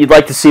 but you'd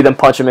like to see them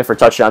punch them in for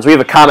touchdowns. We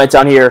have a comment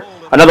down here.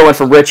 Another one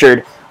from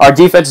Richard. Our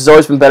defense has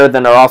always been better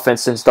than our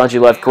offense since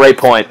Dungy left. Great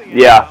point.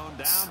 Yeah,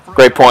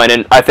 great point.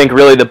 And I think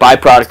really the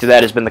byproduct of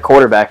that has been the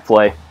quarterback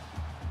play.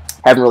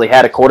 Haven't really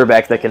had a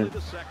quarterback that can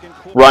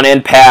run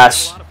and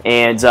pass.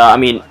 And, I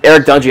mean,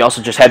 Eric Dungy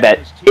also just had that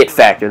it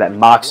factor, that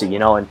moxie, you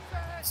know, and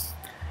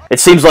it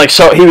seems like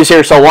he was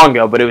here so long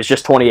ago, but it was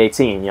just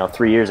 2018, you know,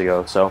 3 years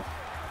ago. So,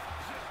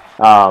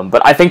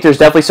 but I think there's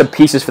definitely some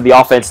pieces for the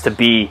offense to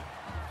be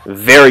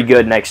very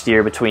good next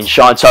year between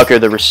Sean Tucker,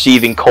 the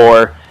receiving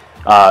core.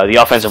 The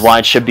offensive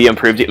line should be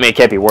improved. I mean, it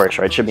can't be worse,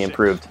 right? It should be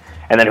improved.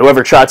 And then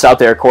whoever trots out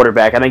there,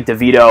 quarterback, I think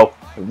DeVito,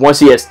 once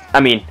he has,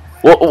 I mean,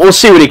 we'll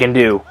see what he can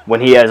do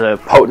when he has a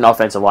potent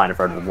offensive line in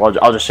front of him.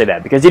 I'll just say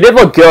that. Because he did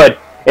look good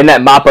in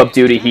that mop-up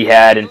duty he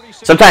had, and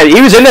sometimes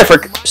he was in there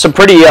for some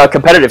pretty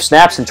competitive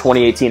snaps in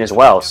 2018 as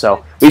well.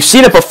 So we've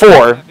seen it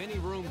before.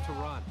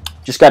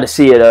 Just got to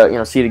see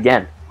it, see it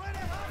again.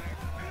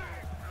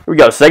 Here we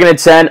go. 2nd and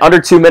 10, under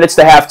 2 minutes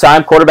to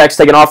halftime. Quarterback's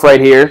taking off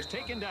right here.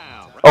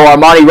 Oh,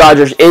 Armani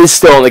Rogers is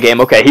still in the game.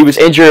 Okay, he was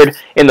injured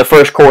in the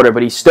first quarter,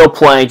 but he's still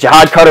playing.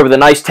 Jihad Cutter with a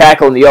nice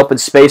tackle in the open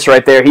space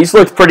right there. He's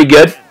looked pretty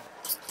good.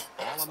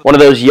 One of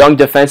those young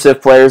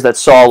defensive players that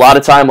saw a lot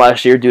of time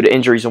last year due to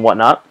injuries and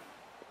whatnot.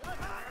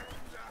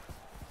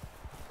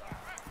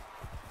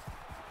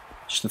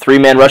 Just a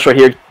 3-man rush right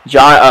here.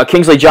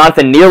 Kingsley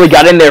Jonathan nearly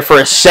got in there for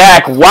a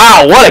sack.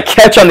 Wow, what a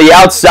catch on the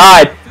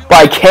outside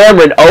by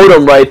Cameron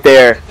Odom right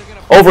there.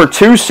 Over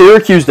 2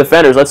 Syracuse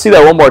defenders. Let's see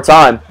that one more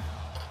time.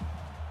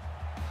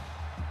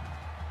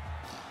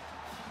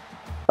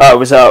 It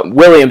was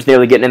Williams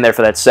nearly getting in there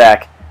for that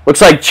sack.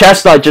 Looks like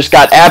Chestnut just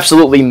got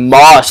absolutely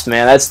mossed,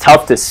 man. That's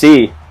tough to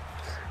see.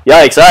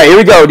 Yikes. All right, here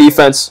we go,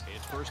 defense.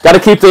 Got to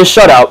keep this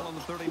shutout.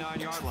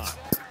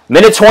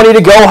 Minute 20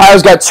 to go.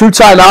 Ohio's got 2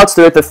 timeouts.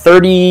 They're at the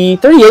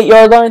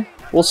 38-yard line,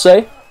 we'll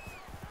say.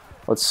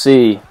 Let's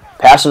see.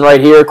 Passing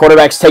right here.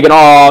 Quarterback's taking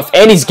off,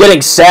 and he's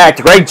getting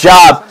sacked. Great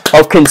job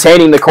of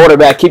containing the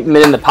quarterback, keeping him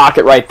in the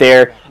pocket right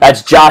there.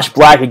 That's Josh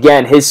Black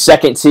again, his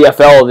 2nd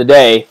TFL of the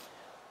day.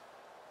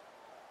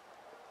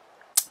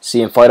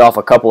 See him fight off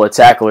a couple of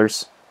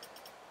tacklers.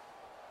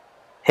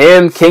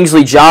 Him,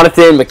 Kingsley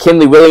Jonathan,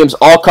 McKinley Williams,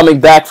 all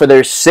coming back for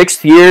their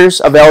 6th years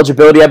of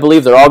eligibility, I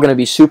believe. They're all going to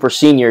be super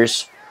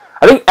seniors.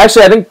 I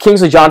think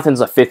Kingsley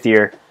Jonathan's a 5th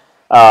year.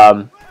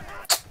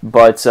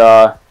 But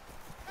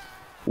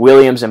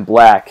Williams and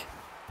Black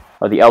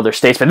are the elder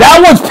statesmen.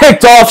 That one's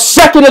picked off.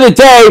 2nd of the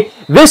day.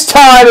 This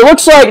time, it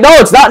looks like, no,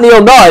 it's not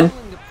Neil Nunn.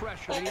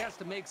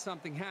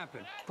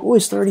 Who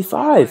is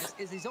 35?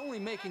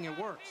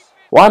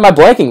 Why am I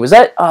blanking? Was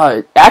that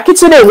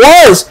Atkinson? It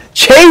was!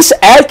 Chase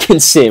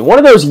Atkinson, one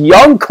of those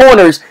young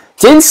corners.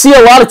 Didn't see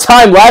a lot of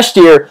time last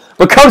year,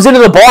 but comes into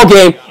the ball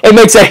game and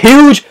makes a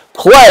huge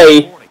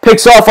play.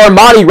 Picks off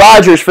Armani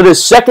Rogers for the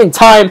 2nd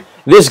time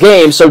this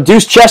game. So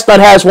Deuce Chestnut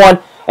has one,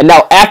 and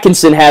now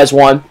Atkinson has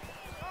one.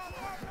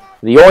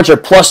 The Orange are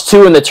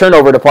 +2 in the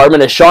turnover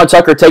department as Sean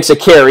Tucker takes a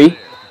carry.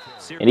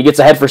 And he gets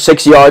ahead for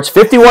 6 yards.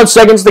 51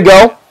 seconds to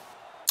go.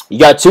 You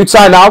got 2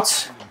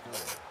 timeouts.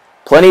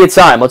 Plenty of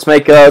time. Let's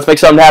make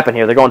something happen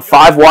here. They're going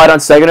 5 wide on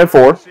 2nd and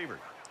 4.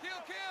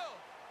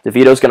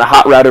 DeVito's going to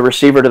hot route a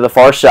receiver to the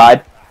far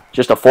side.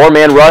 Just a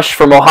 4-man rush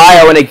from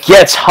Ohio, and it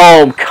gets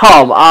home.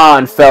 Come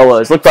on,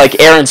 fellas. Looked like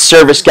Aaron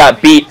Service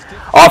got beat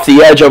off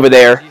the edge over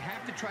there.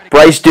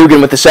 Bryce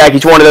Dugan with the sack.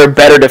 He's one of their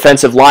better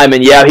defensive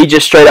linemen. Yeah, he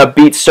just straight up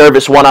beat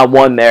Service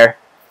one-on-one there.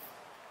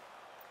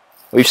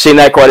 We've seen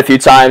that quite a few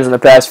times in the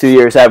past few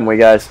years, haven't we,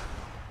 guys?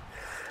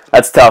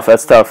 That's tough.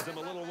 That's tough.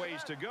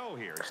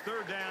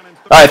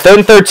 All right, 3rd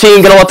and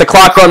 13. Going to let the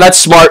clock run. That's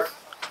smart.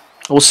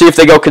 We'll see if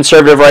they go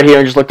conservative right here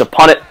and just look to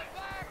punt it.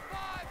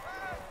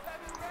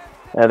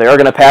 They are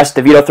going to pass.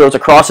 DeVito throws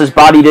across his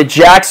body to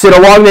Jackson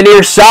along the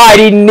near side.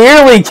 He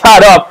nearly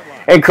got up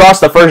and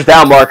crossed the first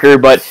down marker,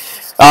 but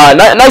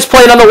nice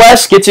play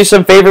nonetheless. Gets you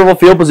some favorable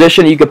field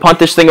position. You could punt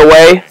this thing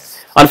away.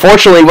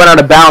 Unfortunately, he went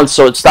out of bounds,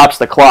 so it stops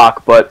the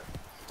clock. But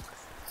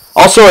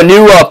also a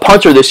new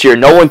punter this year.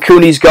 Nolan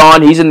Cooney's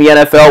gone. He's in the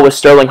NFL with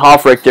Sterling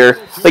Hoffrichter.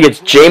 I think it's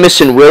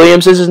Jamison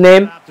Williams is his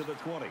name.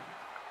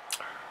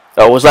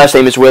 Oh, his last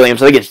name is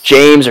Williams. I think it's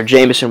James or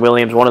Jamison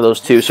Williams, one of those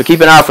two. So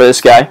keep an eye out for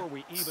this guy.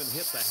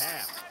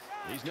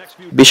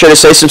 Be sure to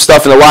say some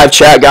stuff in the live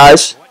chat,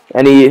 guys.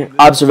 Any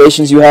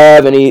observations you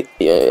have,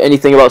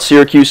 anything about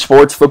Syracuse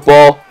sports,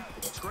 football,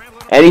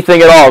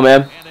 anything at all,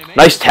 man.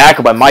 Nice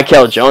tackle by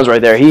Michael Jones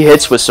right there. He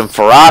hits with some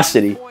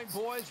ferocity.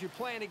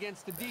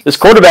 This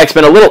quarterback's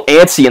been a little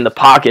antsy in the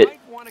pocket,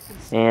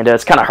 and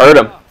it's kind of hurt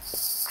him.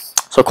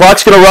 So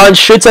clock's going to run.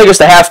 Should take us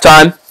to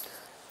halftime.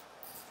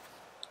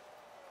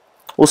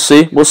 We'll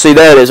see. We'll see.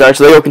 There it is. All right,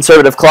 so they go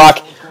conservative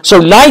clock.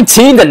 So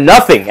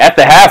 19-0 at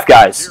the half,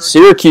 guys.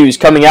 Syracuse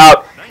coming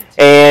out.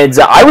 And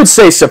I would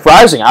say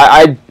surprising.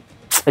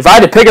 If I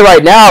had to pick it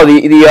right now,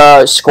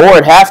 the score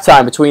at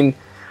halftime between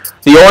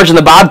the Orange and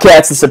the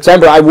Bobcats in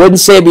September, I wouldn't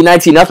say it'd be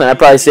 19-0. I'd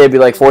probably say it'd be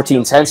like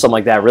 14-10, something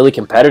like that. Really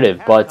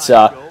competitive. But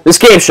this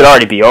game should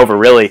already be over,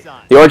 really.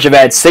 The Orange have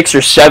had 6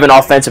 or 7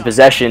 offensive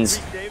possessions,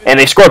 and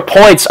they scored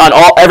points on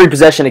every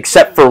possession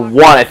except for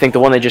one, I think the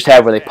one they just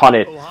had where they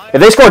punted.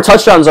 If they score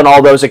touchdowns on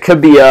all those, it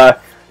could be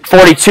a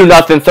 42-0,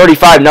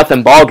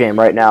 35-0 ball game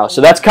right now.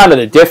 So that's kind of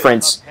the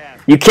difference.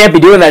 You can't be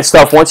doing that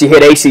stuff once you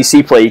hit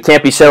ACC play. You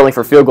can't be settling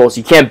for field goals.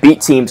 You can't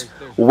beat teams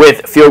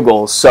with field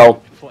goals.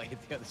 So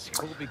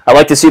I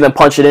like to see them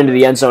punch it into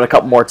the end zone a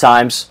couple more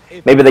times.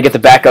 Maybe they get the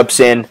backups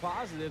in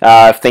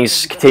if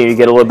things continue to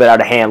get a little bit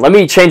out of hand. Let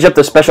me change up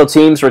the special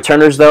teams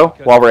returners, though,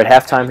 while we're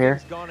at halftime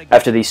here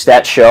after these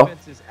stats show.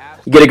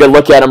 You get a good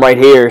look at them right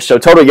here. So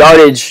total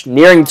yardage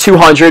nearing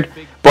 200,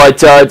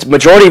 but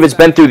majority of it's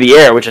been through the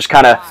air, which is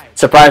kind of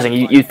surprising.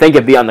 You'd think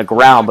it'd be on the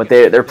ground, but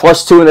they're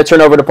 +2 in the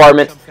turnover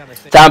department.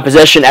 Time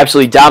possession,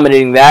 absolutely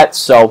dominating that.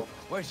 So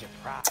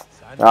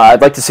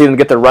I'd like to see them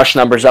get their rush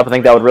numbers up. I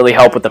think that would really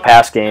help with the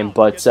pass game.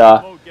 But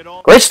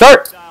great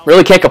start.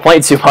 Really can't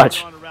complain too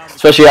much,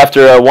 especially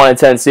after a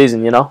 1-10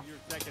 season, you know.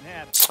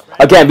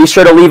 Again, be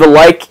sure to leave a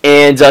like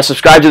and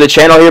subscribe to the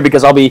channel here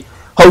because I'll be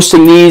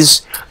hosting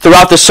these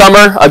throughout the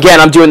summer. Again,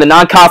 I'm doing the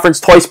non-conference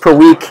twice per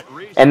week.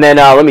 And then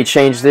let me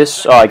change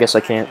this. Oh, I guess I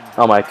can't.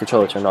 Oh, my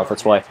controller turned off.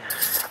 That's why.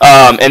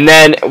 And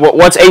then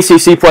once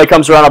ACC play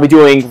comes around, I'll be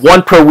doing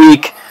 1 per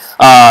week.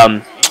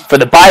 For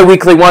the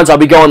bi-weekly ones, I'll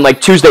be going like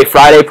Tuesday,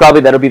 Friday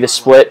probably. That'll be the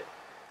split.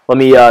 Let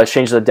me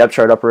change the depth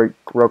chart up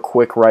real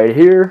quick right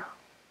here.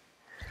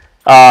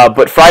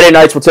 But Friday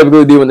nights we'll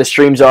typically do when the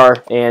streams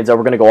are, and we're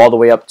going to go all the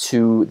way up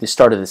to the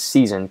start of the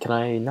season. Can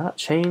I not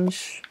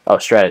change? Oh,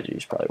 strategy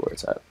is probably where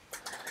it's at.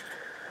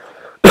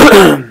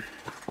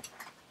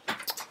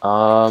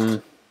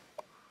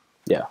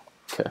 Yeah,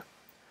 okay.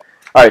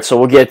 All right, so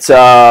we'll get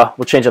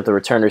we'll change up the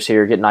returners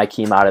here. Get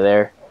Ncaa out of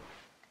there.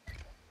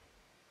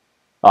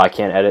 Oh, I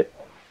can't edit.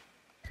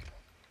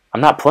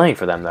 I'm not playing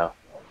for them though.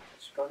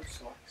 Just go to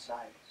select sides.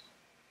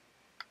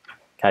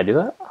 Can I do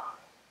that?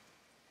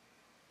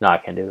 No, I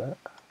can't do that.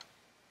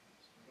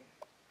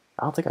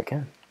 I don't think I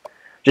can.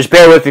 Just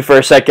bear with me for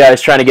a sec,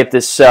 guys. Trying to get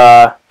this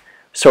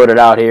sorted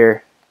out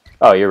here.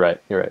 Oh, you're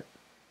right. You're right.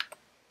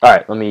 All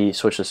right, let me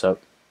switch this up.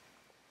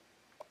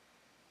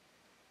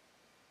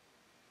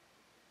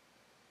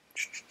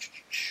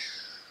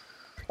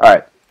 All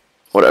right,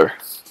 whatever.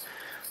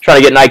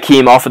 Trying to get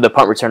Ncaa off of the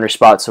punt returner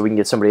spot so we can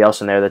get somebody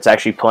else in there that's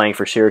actually playing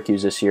for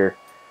Syracuse this year.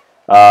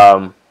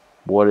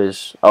 What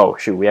is? Oh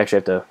shoot, we actually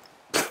have to.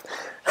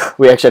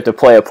 We actually have to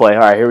play a play.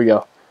 All right, here we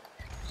go.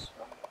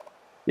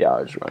 Yeah,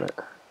 I'll just run it.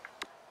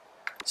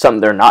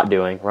 Something they're not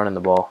doing, running the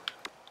ball.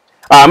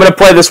 I'm gonna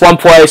play this one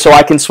play so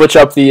I can switch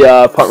up the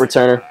punt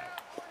returner.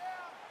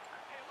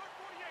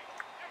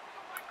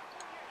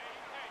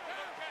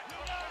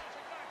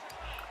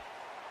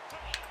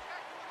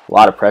 A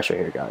lot of pressure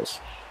here,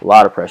 guys. A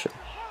lot of pressure.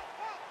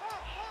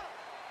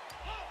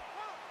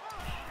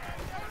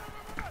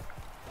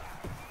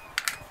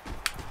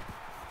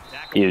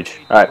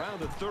 Huge. All right.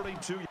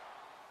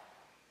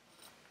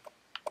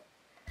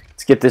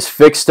 Let's get this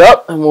fixed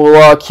up, and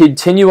we'll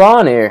continue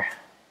on here.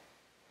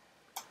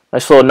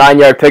 Nice little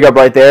 9-yard pickup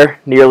right there.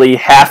 Nearly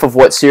half of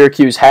what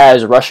Syracuse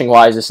has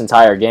rushing-wise this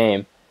entire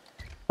game.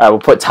 All right, we'll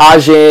put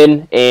Taj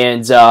in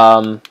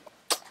and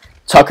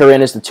Tucker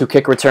in as the 2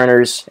 kick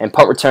returners. And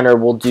punt returner,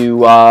 we'll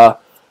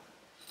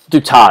do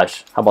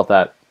Taj. How about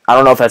that? I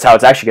don't know if that's how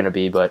it's actually going to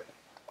be, but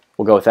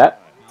we'll go with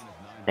that.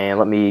 And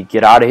let me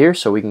get out of here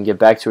so we can get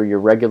back to your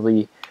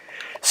regularly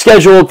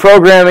scheduled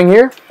programming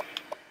here.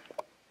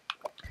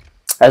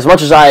 As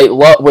much as I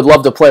would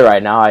love to play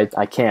right now,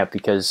 I can't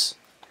because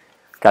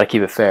got to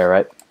keep it fair,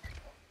 right?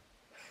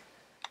 If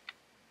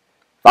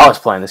I was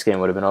playing, this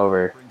game would have been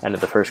over end of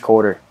the first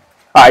quarter.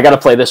 All right, I got to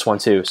play this one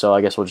too, so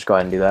I guess we'll just go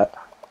ahead and do that.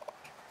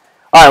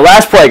 All right,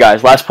 last play,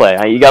 guys. Last play.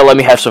 You got to let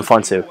me have some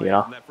fun too, you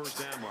know?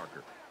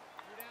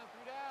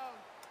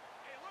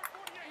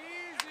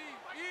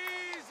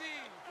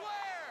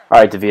 All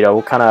right, DeVito,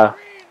 what kind of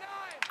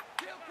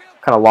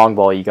long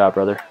ball you got,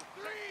 brother?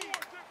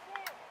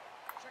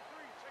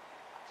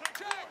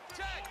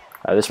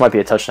 This might be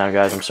a touchdown,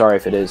 guys. I'm sorry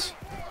if it is.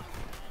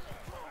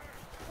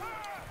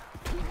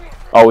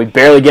 Oh, we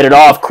barely get it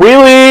off.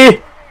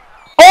 Quealy!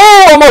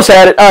 Oh, almost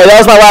had it. All right, that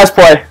was my last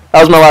play. That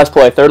was my last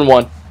play. 3rd and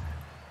 1.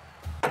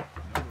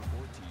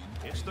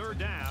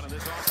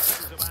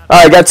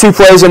 All right, got 2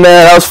 plays in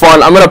there. That was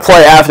fun. I'm going to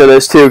play after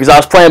this, too, because I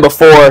was playing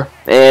before,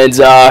 and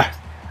I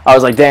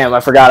was like, damn, I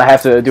forgot I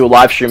have to do a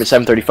live stream at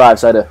 7:35,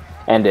 so I had to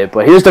end it.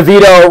 But here's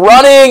DeVito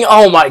running.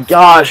 Oh, my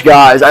gosh,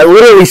 guys. I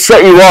literally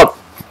set you up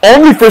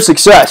only for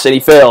success, and he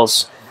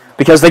fails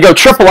because they go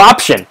triple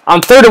option on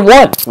 3rd and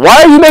 1.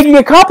 Why are you making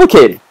it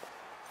complicated?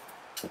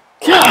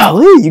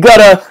 Golly, you got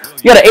an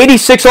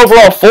 86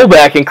 overall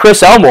fullback in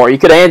Chris Elmore. You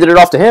could have handed it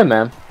off to him,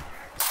 man.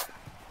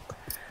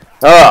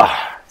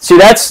 See,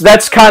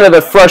 that's kind of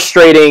the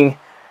frustrating.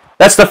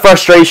 That's the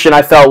frustration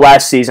I felt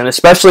last season,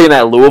 especially in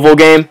that Louisville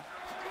game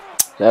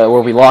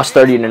where we lost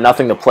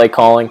 30-0. The play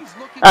calling,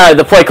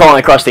 the play calling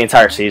across the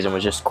entire season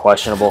was just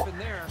questionable.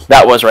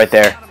 That was right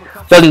there.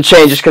 Doesn't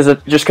change just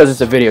because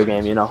it's a video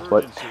game, you know.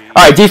 But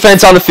all right,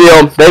 defense on the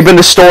field. They've been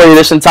the story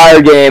this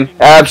entire game.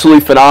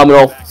 Absolutely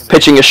phenomenal.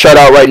 Pitching a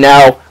shutout right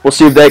now. We'll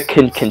see if that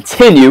can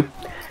continue.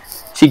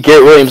 See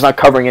Garrett Williams not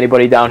covering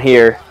anybody down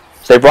here.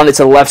 So they've run it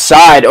to the left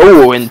side.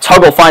 Oh, and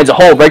Tuggle finds a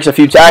hole, breaks a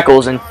few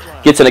tackles, and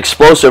gets an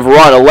explosive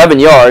run, 11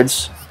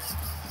 yards.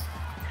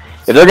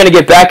 If they're going to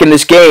get back in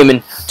this game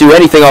and do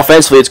anything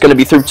offensively, it's going to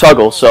be through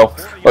Tuggle. So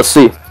let's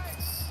see.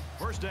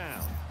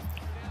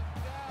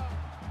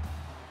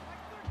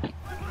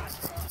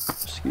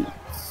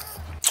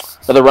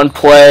 Another run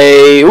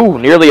play. Ooh,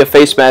 nearly a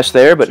face mask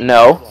there, but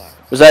no.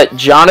 Was that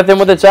Jonathan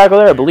with the tackle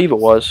there? I believe it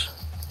was.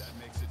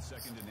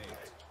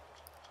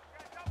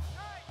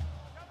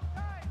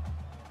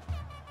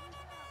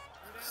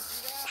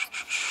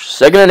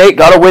 2nd and 8.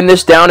 Got to win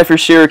this down if you're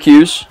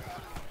Syracuse.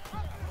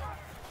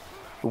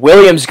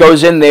 Williams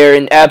goes in there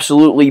and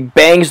absolutely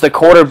bangs the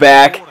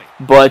quarterback,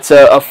 but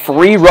a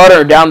free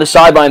runner down the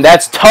sideline.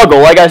 That's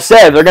Tuggle. Like I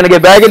said, if they're going to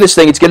get back in this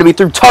thing, it's going to be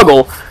through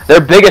Tuggle.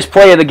 Their biggest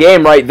play of the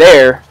game right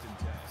there.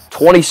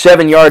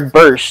 27-yard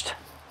burst.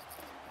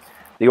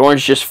 The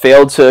Orange just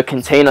failed to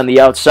contain on the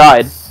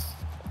outside.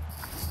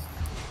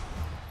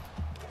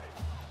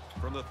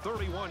 From the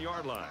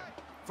 31-yard line,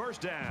 1st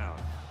down.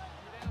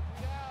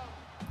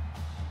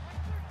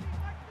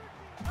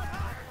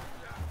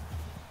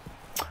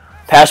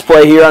 Pass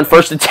play here on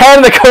 1st and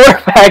 10. The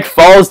quarterback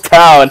falls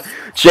down,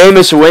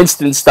 Jameis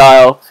Winston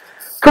style.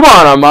 Come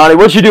on, Armani,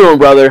 what you doing,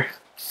 brother?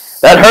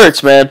 That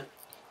hurts, man.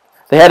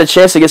 They had a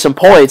chance to get some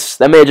points.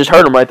 That may have just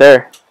hurt them right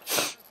there.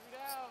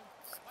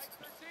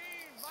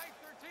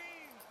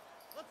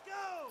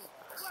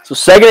 So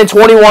 2nd and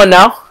 21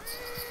 now.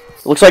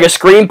 Looks like a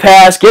screen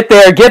pass. Get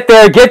there, get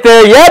there, get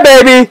there. Yeah,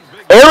 baby.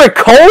 Eric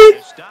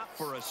Coley?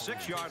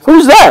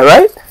 Who's that,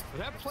 right?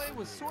 That play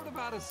was sort of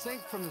out of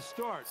sync from the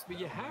start, but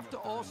you have to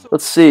also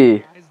Let's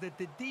see. that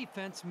the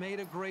defense made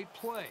a great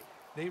play.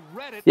 They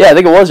read it. Yeah, I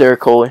think it was Eric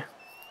Coley.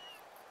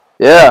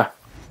 Yeah.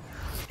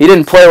 He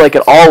didn't play like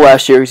at all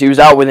last year because he was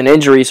out with an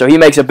injury, so he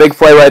makes a big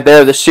play right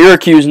there. The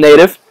Syracuse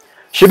native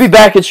should be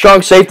back at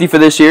strong safety for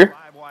this year.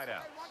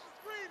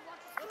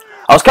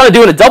 I was kind of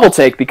doing a double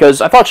take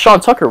because I thought Sean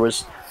Tucker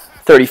was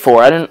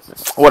 34.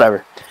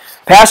 Whatever.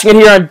 Passing it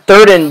here on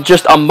 3rd and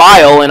just a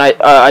mile, and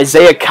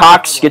Isaiah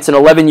Cox gets an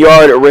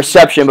 11-yard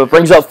reception, but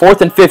brings up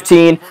 4th and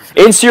 15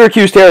 in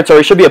Syracuse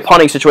territory. Should be a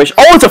punting situation.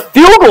 Oh, it's a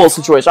field goal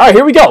situation. All right,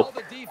 here we go.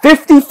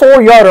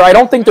 54-yarder. I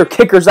don't think their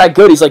kicker's that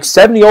good. He's like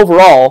 70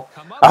 overall.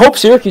 I hope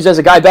Syracuse has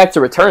a guy back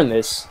to return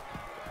this.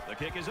 The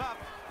kick is up.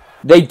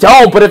 They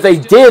don't, but if they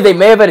did, they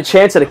may have had a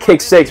chance at a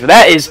kick 6. But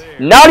that is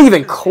not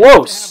even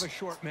close.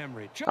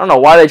 I don't know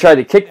why they tried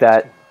to kick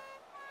that.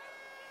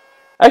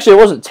 Actually, it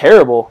wasn't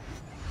terrible.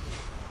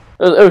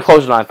 It was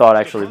closer than I thought,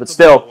 actually. But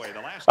still,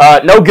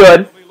 no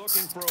good.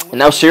 And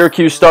now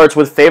Syracuse starts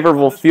with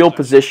favorable field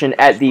position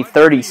at the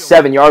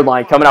 37-yard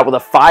line, coming out with a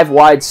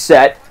 5-wide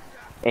set.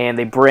 And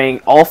they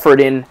bring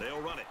Alford in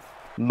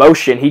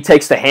motion. He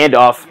takes the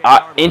handoff.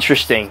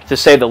 Interesting, to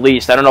say the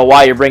least. I don't know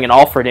why you're bringing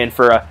Alford in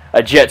for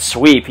a jet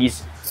sweep.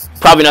 He's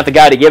probably not the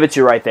guy to give it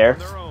to right there.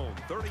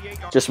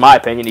 Just my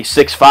opinion. He's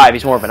 6'5".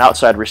 He's more of an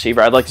outside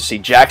receiver. I'd like to see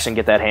Jackson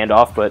get that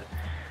handoff, but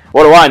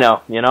what do I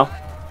know, you know?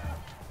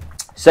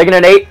 2nd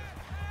and 8.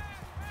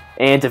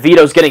 And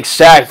DeVito's getting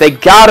sacked. They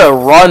got to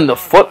run the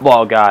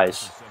football,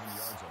 guys.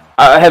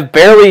 I have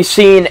barely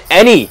seen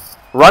any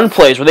run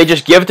plays where they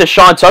just give it to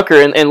Sean Tucker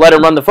and let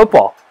him run the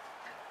football.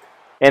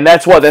 And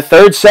that's what, the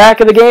 3rd sack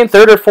of the game?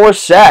 3rd or 4th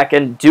sack.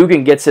 And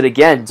Dugan gets it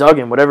again.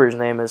 Duggan, whatever his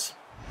name is.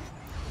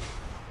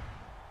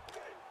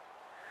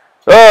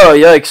 Oh,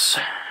 yikes.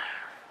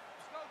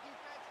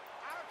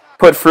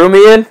 Put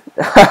Frumey in?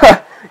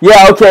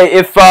 Yeah, okay.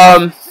 If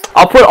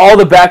I'll put all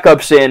the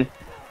backups in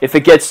if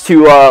it gets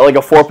to like a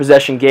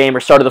 4-possession game or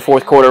start of the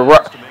 4th quarter.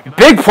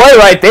 Big play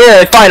right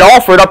there. They find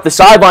Alford up the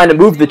sideline to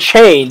move the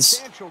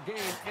chains.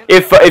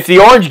 If the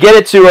Orange get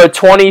it to a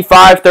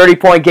 25,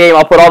 30-point game,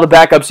 I'll put all the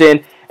backups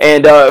in.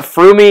 And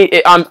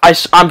Frumey,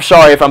 I'm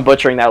sorry if I'm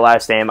butchering that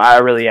last name. I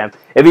really am.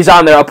 If he's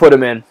on there, I'll put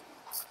him in.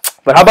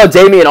 But how about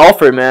Damian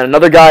Alford, man?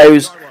 Another guy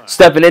who's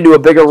stepping into a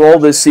bigger role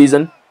this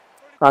season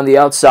on the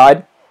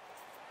outside.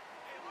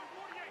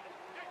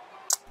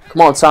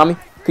 Come on, Tommy.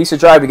 Piece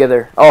of drive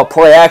together. Oh,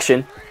 play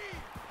action.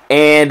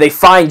 And they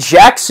find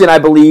Jackson, I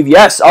believe.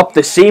 Yes, up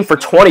the seam for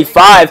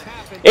 25.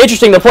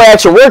 Interesting, the play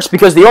action works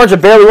because the Orange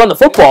have barely run the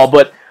football,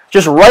 but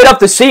just right up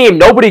the seam.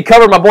 Nobody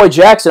covered my boy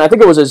Jackson. I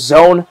think it was a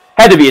zone.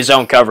 Had to be a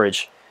zone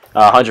coverage,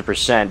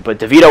 100%. But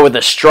DeVito with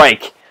a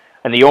strike.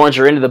 And the Orange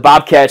are into the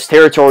Bobcats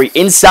territory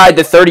inside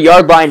the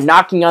 30-yard line,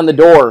 knocking on the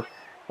door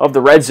of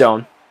the red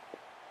zone.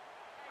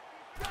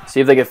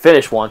 See if they can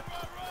finish one.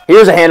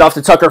 Here's a handoff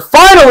to Tucker.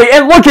 Finally,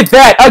 and look at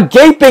that. A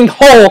gaping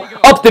hole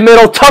up the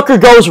middle. Tucker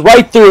goes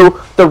right through.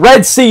 The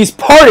Red Sea's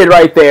parted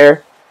right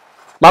there.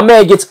 My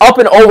man gets up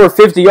and over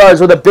 50 yards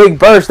with a big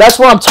burst. That's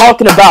what I'm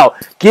talking about.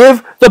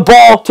 Give the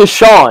ball to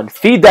Sean.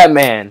 Feed that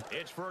man.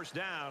 It's 1st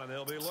down, and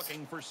they'll be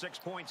looking for 6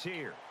 points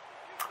here.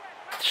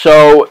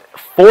 So,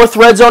 4th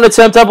red zone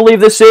attempt, I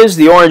believe this is.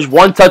 The Orange,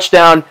 1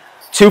 touchdown,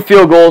 2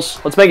 field goals.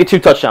 Let's make it 2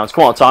 touchdowns.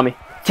 Come on, Tommy.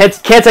 Can't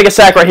take a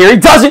sack right here. He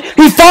does it.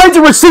 He finds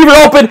a receiver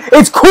open.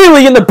 It's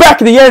Queeley in the back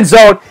of the end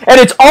zone. And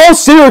it's all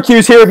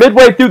Syracuse here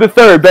midway through the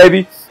 3rd,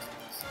 baby.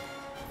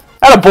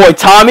 Attaboy,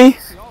 Tommy.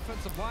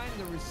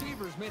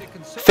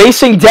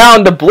 Facing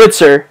down the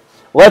blitzer.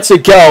 Lets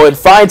it go and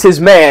finds his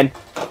man.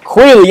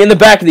 Queeley in the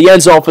back of the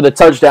end zone for the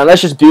touchdown.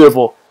 That's just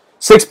beautiful.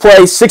 6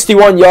 plays,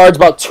 61 yards,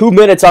 about 2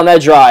 minutes on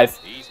that drive.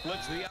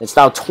 It's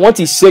now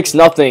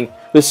 26-0,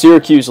 the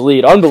Syracuse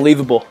lead.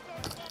 Unbelievable.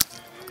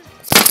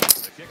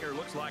 The kicker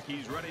looks like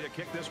he's ready to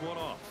kick this one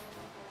off.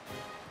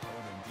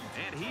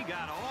 And he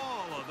got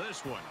all of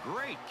this one.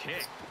 Great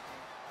kick.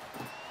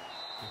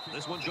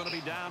 This one's going to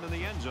be down in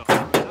the end zone.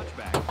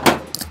 Touchback.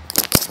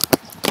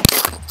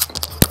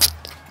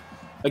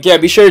 Again,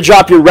 be sure to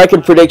drop your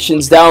record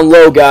predictions down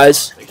low,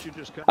 guys.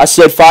 I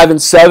said 5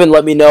 and 7.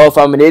 Let me know if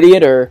I'm an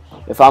idiot or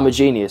if I'm a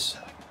genius.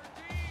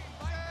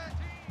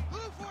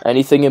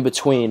 Anything in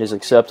between is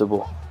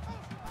acceptable.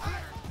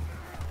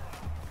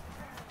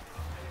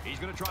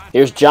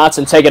 Here's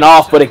Johnson taking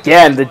off, but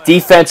again, the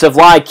defensive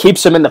line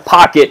keeps him in the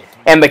pocket,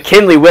 and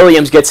McKinley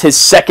Williams gets his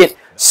 2nd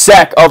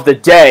sack of the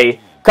day.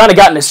 Kind of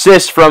got an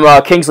assist from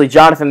Kingsley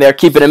Jonathan there,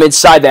 keeping him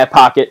inside that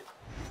pocket.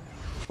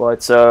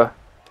 But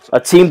a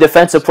team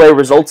defensive play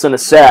results in a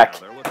sack.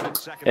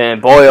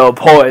 And boy, oh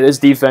boy, this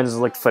defense has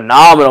looked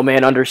phenomenal,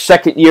 man. Under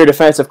 2nd-year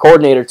defensive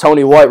coordinator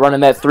Tony White running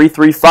that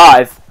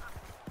 3-3-5.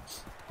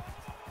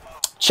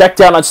 Check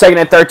down on 2nd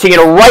and 13,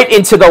 right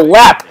into the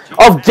lap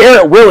of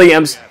Garrett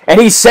Williams,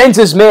 and he sends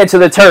his man to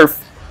the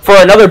turf for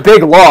another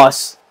big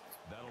loss.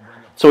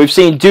 So we've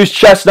seen Deuce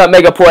Chestnut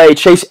make a play,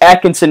 Chase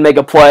Atkinson make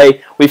a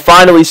play. We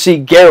finally see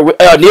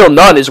Neil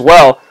Nunn as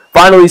well.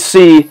 Finally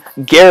see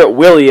Garrett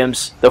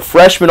Williams, the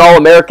freshman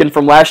All-American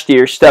from last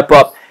year, step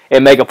up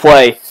and make a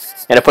play.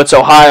 And it puts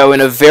Ohio in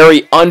a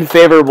very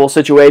unfavorable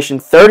situation.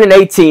 3rd and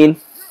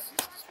 18.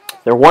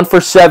 They're 1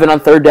 for 7 on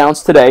 3rd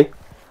downs today.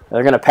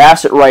 They're going to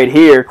pass it right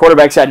here.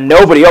 Quarterback's had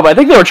nobody open. I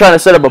think they were trying to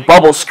set up a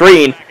bubble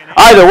screen.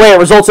 Either way, it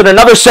results in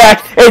another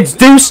sack. It's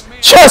Deuce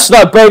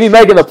Chestnut, baby,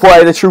 making the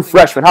play, the true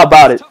freshman. How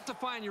about it? Tough to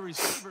find your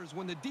receivers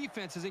when the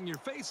defense is in your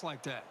face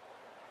like that.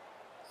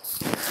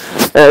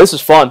 Yeah, this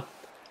is fun.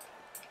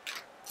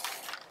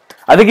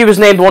 I think he was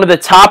named one of the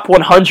top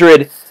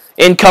 100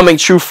 incoming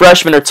true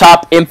freshmen or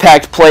top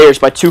impact players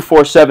by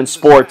 247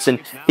 Sports,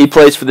 and he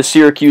plays for the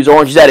Syracuse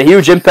Orange. He's had a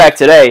huge impact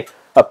today.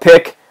 A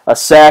pick, a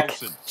sack,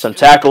 some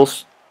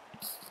tackles.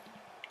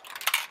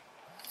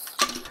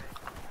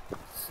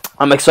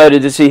 I'm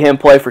excited to see him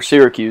play for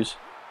Syracuse.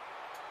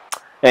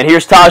 And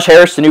here's Taj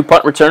Harris, the new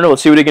punt returner.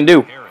 Let's see what he can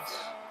do.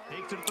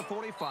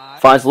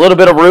 Finds a little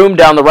bit of room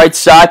down the right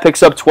side,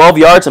 picks up 12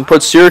 yards, and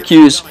puts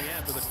Syracuse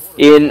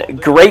in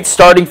great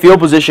starting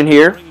field position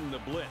here.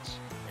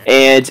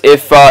 And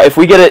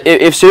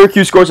if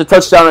Syracuse scores a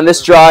touchdown on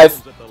this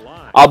drive,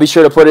 I'll be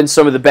sure to put in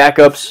some of the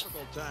backups.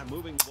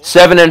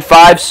 7 and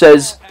 5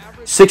 says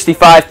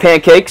 65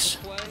 pancakes.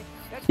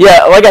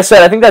 Yeah, like I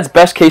said, I think that's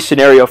best case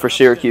scenario for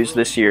Syracuse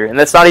this year, and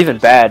that's not even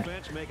bad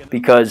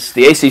because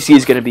the ACC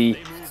is going to be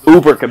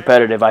uber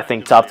competitive, I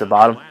think, top to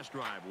bottom.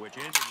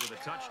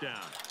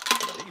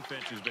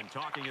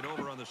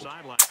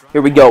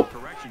 Here we go.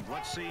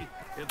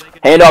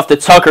 Hand off to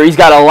Tucker. He's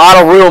got a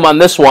lot of room on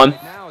this one.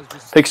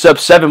 Picks up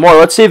 7 more.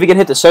 Let's see if he can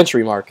hit the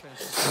century mark.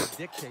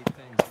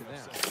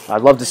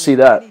 I'd love to see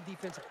that.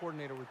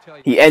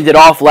 He ended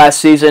off last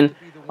season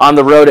on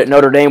the road at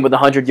Notre Dame with a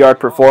 100-yard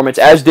performance,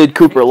 as did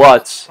Cooper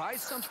Lutz.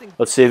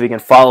 Let's see if he can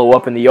follow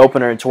up in the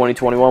opener in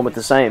 2021 with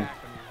the same.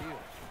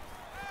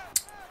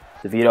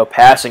 DeVito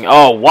passing.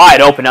 Oh,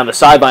 wide open down the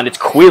sideline. It's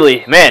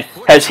Quealy. Man,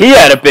 has he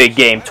had a big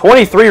game.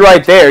 23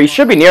 right there. He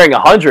should be nearing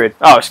 100.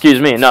 Oh,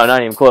 excuse me. No,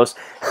 not even close.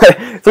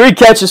 3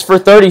 catches for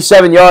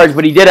 37 yards,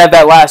 but he did have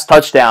that last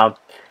touchdown.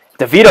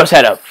 DeVito's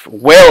had a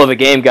whale of a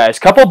game, guys.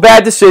 Couple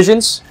bad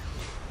decisions.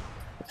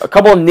 A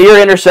couple near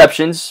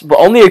interceptions, but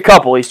only a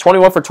couple. He's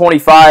 21 for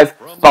 25,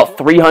 about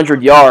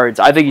 300 yards.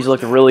 I think he's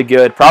looking really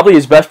good. Probably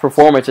his best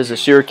performance as a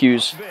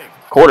Syracuse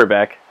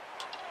quarterback.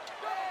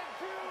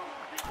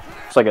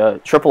 It's like a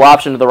triple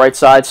option to the right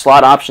side,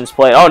 slot options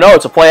play. Oh, no,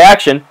 it's a play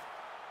action.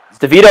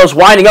 DeVito's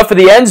winding up for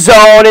the end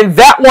zone, and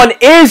that one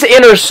is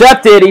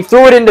intercepted. He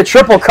threw it into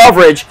triple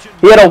coverage.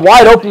 He had a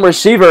wide open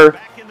receiver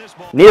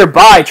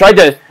nearby. Tried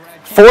to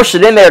force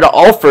it in there to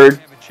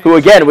Alford, who,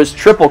 again, was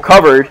triple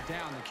covered.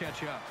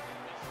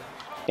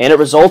 And it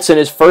results in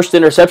his first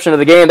interception of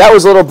the game. That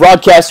was a little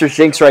broadcaster's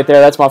jinx right there.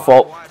 That's my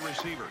fault.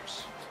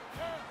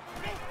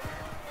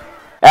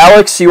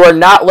 Alex, you are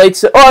not late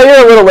to... Oh,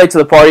 you're a little late to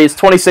the party. It's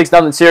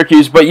 26-0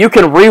 Syracuse, but you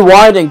can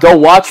rewind and go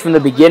watch from the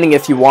beginning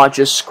if you want.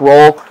 Just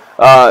scroll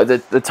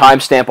the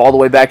timestamp all the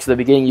way back to the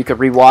beginning. You can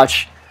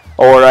rewatch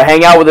or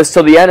hang out with us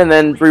till the end and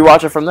then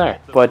rewatch it from there.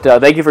 But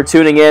thank you for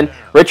tuning in.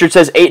 Richard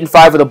says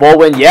 8-5 with a bowl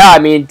win. Yeah, I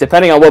mean,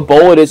 depending on what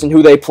bowl it is and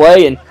who they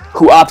play and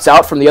who opts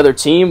out from the other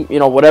team, you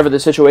know, whatever the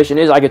situation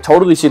is, I could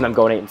totally see them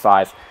going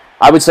 8-5.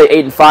 I would say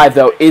 8-5,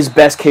 though, is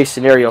best case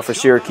scenario for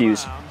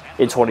Syracuse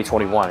in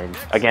 2021. And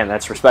again,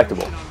 that's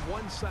respectable.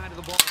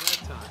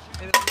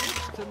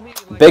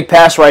 Big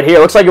pass right here.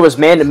 Looks like it was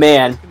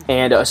man-to-man,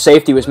 and a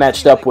safety was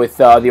matched up with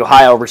the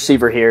Ohio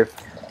receiver here.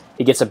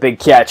 He gets a big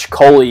catch.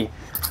 Coley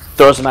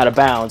throws him out of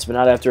bounds, but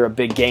not after a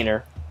big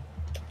gainer.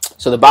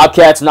 So the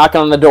Bobcats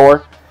knocking on the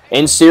door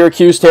in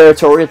Syracuse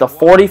territory at the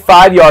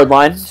 45-yard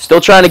line.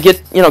 Still trying to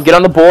get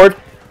on the board.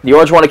 The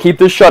Orange want to keep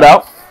this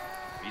shutout.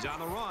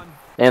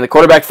 And the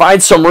quarterback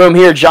finds some room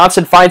here.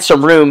 Johnson finds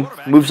some room,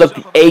 moves up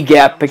the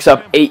A-gap, picks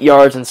up 8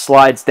 yards, and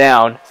slides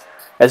down.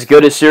 As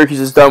good as Syracuse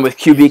has done with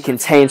QB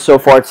contained so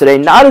far today.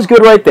 Not as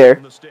good right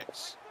there.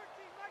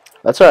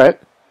 That's all right.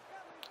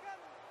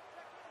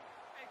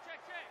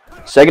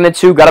 2nd and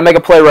 2. Got to make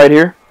a play right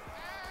here.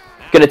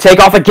 Going to take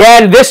off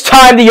again. This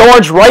time the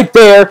Orange right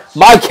there.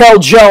 Michael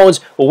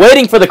Jones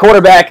waiting for the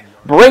quarterback.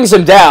 Brings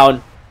him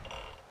down.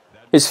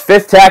 His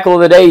 5th tackle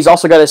of the day. He's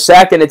also got a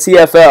sack and a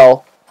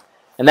TFL.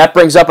 And that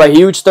brings up a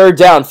huge 3rd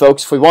down,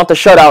 folks. If we want the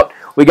shutout,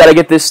 we got to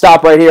get this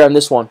stop right here on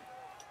this one.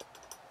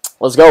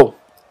 Let's go.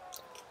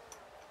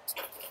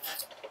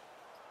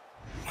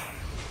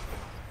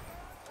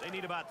 They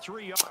need about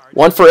 3 yards.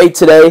 1 for 8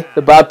 today.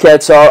 The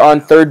Bobcats are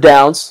on 3rd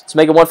downs. Let's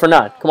make it 1 for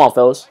 9. Come on,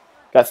 fellas.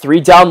 Got 3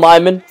 down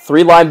linemen,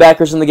 3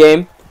 linebackers in the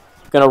game.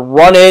 Going to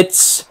run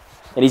it.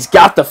 And he's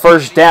got the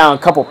 1st down.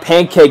 Couple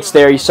pancakes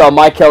there. You saw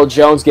Michael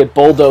Jones get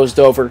bulldozed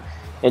over.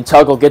 And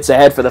Tuggle gets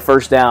ahead for the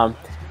 1st down.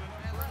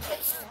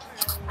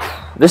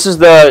 This is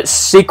the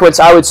sequence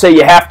I would say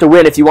you have to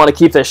win if you want to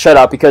keep this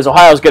shutout, because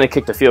Ohio's going to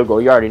kick the field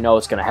goal. You already know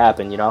it's going to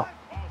happen, you know.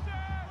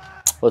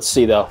 Let's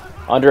see, though.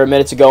 Under a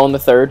minute to go in the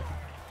 3rd.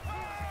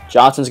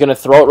 Johnson's going to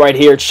throw it right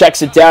here.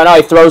 Checks it down. Now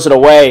he throws it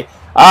away.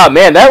 Ah,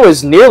 man, that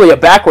was nearly a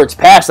backwards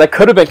pass. That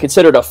could have been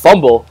considered a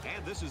fumble.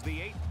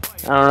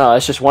 I don't know.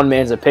 That's just one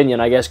man's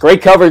opinion, I guess.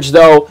 Great coverage,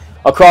 though,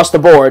 across the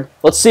board.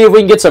 Let's see if we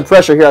can get some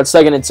pressure here on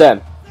 2nd and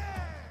 10.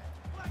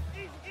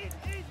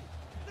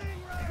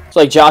 It's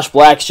like Josh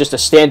Black's just a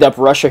stand-up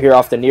rusher here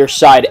off the near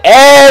side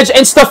edge.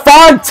 And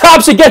Stephon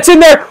Thompson gets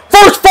in there.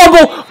 First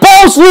fumble.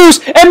 Ball's loose.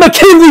 And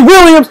McKinley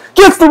Williams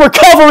gets the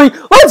recovery.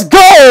 Let's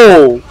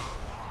go.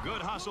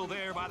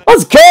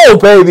 Let's go,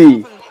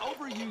 baby.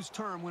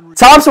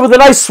 Thompson with a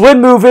nice swim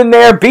move in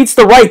there. Beats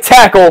the right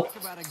tackle.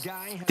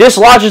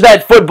 Dislodges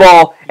that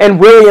football. And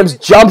Williams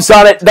jumps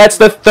on it. That's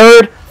the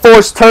 3rd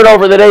forced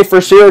turnover of the day for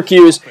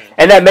Syracuse.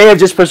 And that may have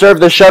just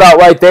preserved the shutout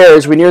right there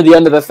as we near the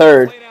end of the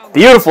 3rd.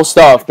 Beautiful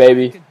stuff,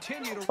 baby.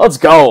 Let's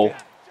go.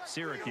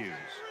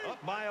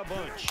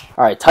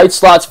 All right, tight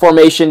slots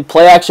formation,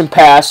 play action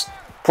pass.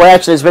 Play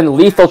action has been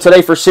lethal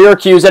today for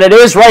Syracuse, and it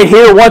is right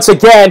here once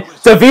again.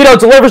 DeVito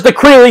delivers to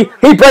Quealy.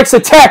 He breaks the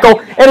tackle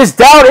and is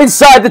down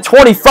inside the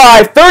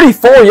 25.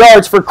 34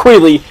 yards for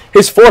Quealy,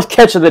 his 4th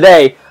catch of the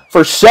day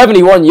for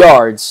 71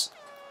 yards.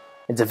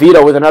 And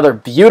DeVito with another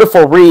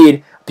beautiful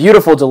read,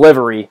 beautiful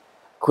delivery.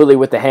 Quealy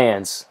with the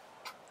hands.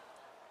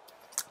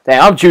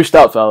 Damn, I'm juiced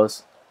up,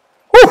 fellas.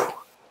 Whew.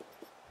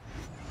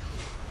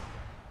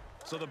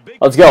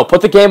 Let's go. Put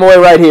the game away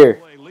right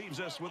here.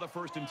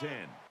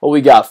 What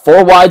we got?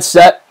 4 wide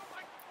set.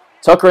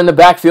 Tucker in the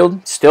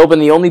backfield. Still been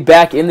the only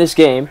back in this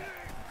game.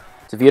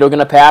 DeVito going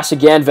to pass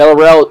again.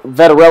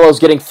 Vettorello's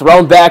getting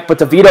thrown back, but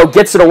DeVito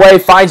gets it away.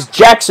 Finds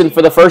Jackson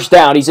for the 1st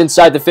down. He's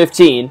inside the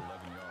 15.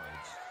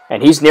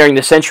 And he's nearing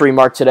the century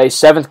mark today.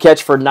 7th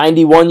catch for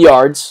 91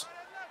 yards.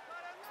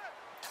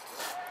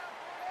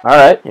 All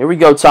right, here we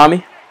go,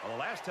 Tommy.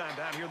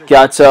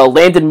 Got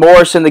Landon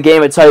Morris in the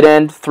game at tight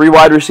end. 3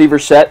 wide receiver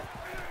set.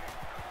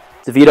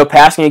 DeVito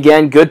passing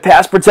again. Good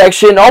pass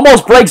protection.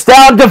 Almost breaks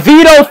down.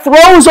 DeVito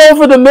throws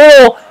over the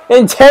middle.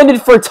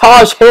 Intended for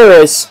Taj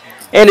Harris.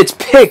 And it's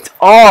picked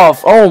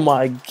off. Oh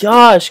my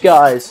gosh,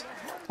 guys.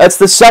 That's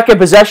the 2nd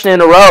possession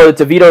in a row that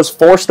DeVito's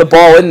forced the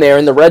ball in there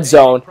in the red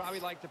zone.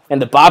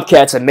 And the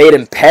Bobcats have made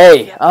him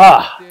pay.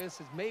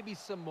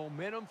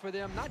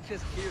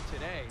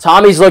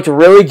 Tommy's looked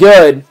really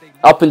good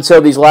up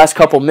until these last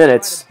couple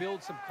minutes.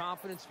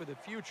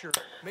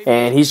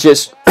 And he's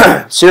just,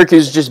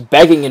 Syracuse is just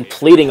begging and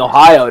pleading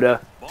Ohio to,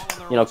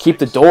 keep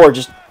the door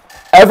just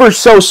ever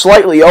so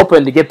slightly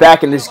open to get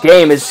back in this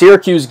game as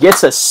Syracuse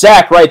gets a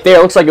sack right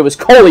there. Looks like it was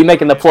Coley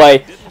making the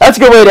play. That's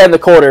a good way to end the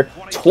quarter.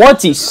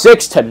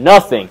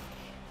 26-0.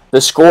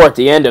 The score at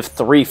the end of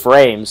 3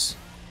 frames.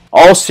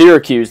 All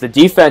Syracuse. The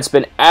defense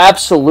been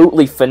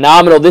absolutely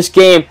phenomenal. This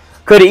game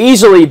could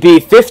easily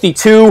be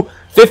 52,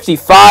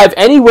 55,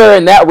 anywhere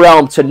in that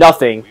realm to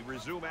nothing.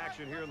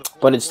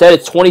 But instead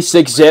it's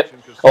 26-zip.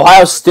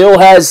 Ohio still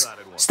has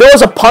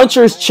a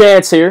puncher's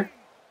chance here.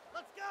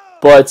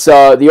 But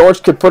the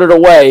Orange could put it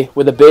away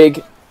with a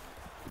big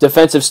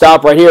defensive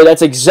stop right here.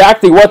 That's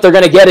exactly what they're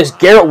going to get as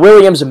Garrett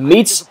Williams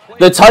meets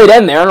the tight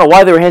end there. I don't know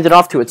why they were handed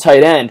off to a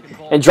tight end.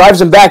 And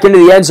drives him back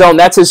into the end zone.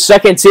 That's his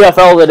 2nd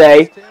TFL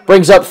today.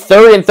 Brings up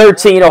 3rd and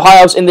 13.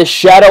 Ohio's in the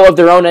shadow of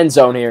their own end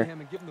zone here.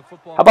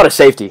 How about a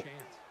safety?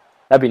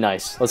 That'd be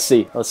nice. Let's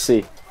see.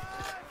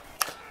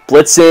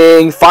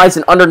 Blitzing. Finds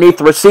an underneath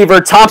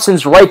receiver.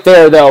 Thompson's right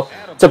there, though,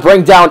 to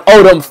bring down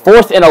Odom.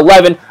 4th and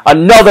 11.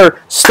 Another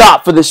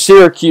stop for the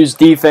Syracuse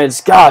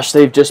defense. Gosh,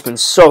 they've just been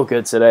so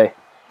good today.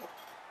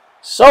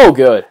 So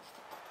good.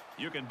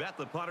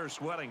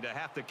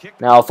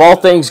 Now, if all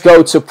things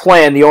go to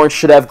plan, the Orange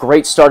should have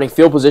great starting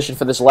field position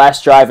for this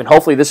last drive, and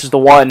hopefully this is the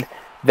one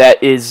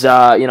that is,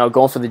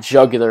 going for the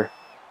jugular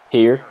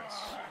here.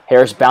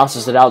 Harris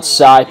bounces it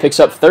outside, picks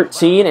up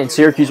 13, and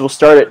Syracuse will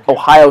start at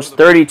Ohio's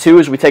 32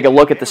 as we take a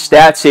look at the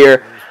stats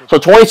here. So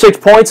 26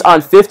 points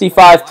on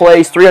 55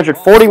 plays,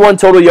 341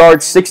 total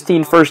yards,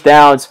 16 first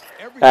downs,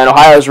 and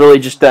Ohio's really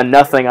just done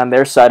nothing on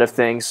their side of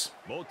things.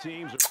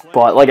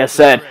 But like I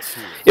said,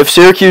 if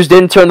Syracuse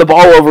didn't turn the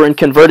ball over and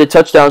converted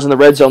touchdowns in the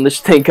red zone, this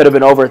thing could have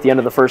been over at the end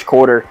of the first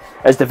quarter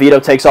as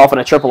DeVito takes off on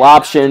a triple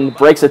option,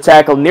 breaks a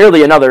tackle,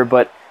 nearly another,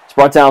 but it's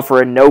brought down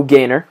for a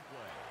no-gainer.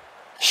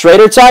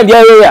 Schrader time?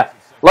 Yeah.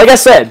 Like I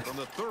said,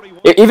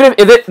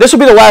 this will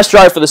be the last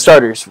drive for the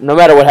starters, no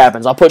matter what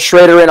happens. I'll put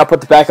Schrader in, I'll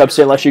put the backups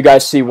in, unless you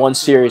guys see one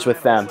series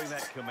with them.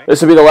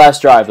 This will be the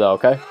last drive, though,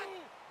 okay?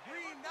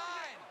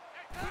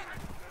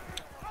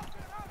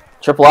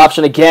 Triple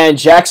option again.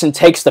 Jackson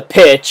takes the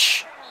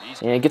pitch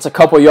and gets a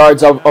couple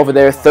yards over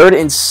there. 3rd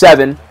and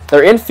 7.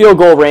 They're in field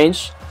goal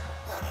range.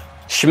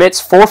 Schmidt's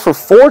 4 for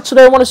 4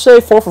 today, I want to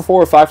say. 4 for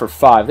 4 or 5 for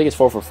 5. I think it's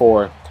 4 for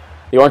 4.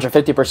 The Orange are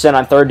 50%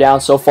 on 3rd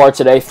down so far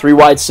today. 3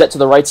 wide set to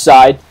the right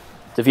side.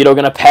 DeVito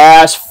going to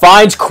pass.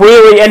 Finds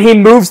Creeley, and he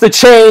moves the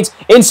chains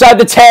inside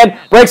the 10.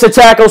 Breaks a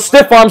tackle.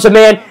 Stiff arms a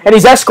man, and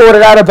he's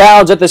escorted out of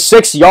bounds at the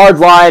 6-yard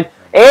line.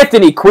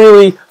 Anthony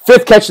Creeley,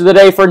 5th catch of the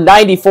day for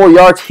 94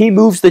 yards. He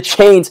moves the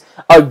chains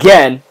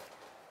again.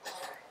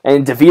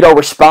 And DeVito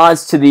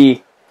responds to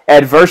the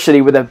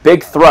adversity with a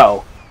big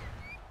throw.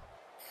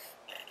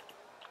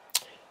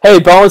 Hey,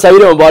 Bones, how you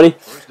doing, buddy?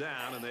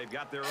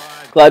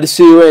 Glad to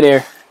see you in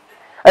here.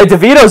 Hey,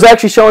 DeVito's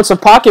actually showing some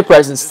pocket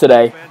presence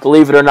today,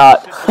 believe it or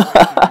not.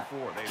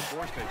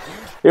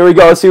 Here we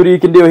go. Let's see what he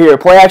can do here.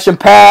 Play action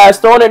pass,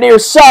 throwing it near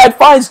side,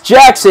 finds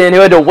Jackson, who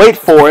had to wait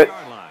for it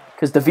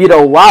because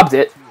DeVito lobbed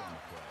it.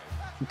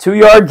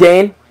 2-yard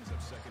gain.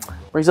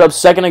 Brings up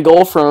 2nd and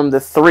goal from the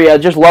 3.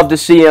 I'd just love to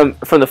see him,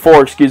 from the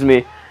 4, excuse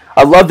me.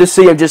 I'd love to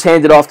see him just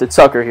hand it off to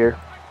Tucker here.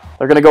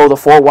 They're going to go with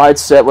a 4 wide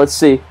set. Let's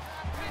see.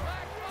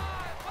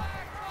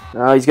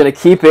 No, he's going to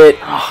keep it.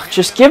 Oh,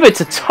 just give it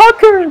to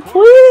Tucker,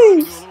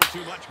 please.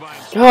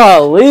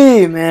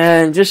 Golly,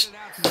 man.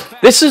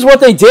 This is what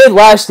they did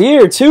last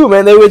year, too,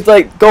 man. They would,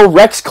 go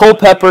Rex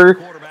Culpepper,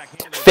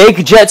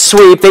 fake jet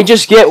sweep. They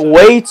just get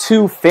way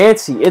too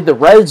fancy in the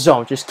red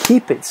zone. Just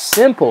keep it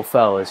simple,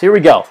 fellas. Here we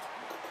go.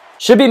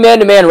 Should be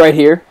man-to-man right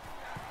here.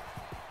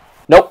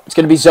 Nope, it's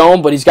going to be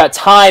zone, but he's got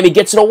time. He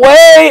gets it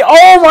away.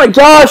 Oh, my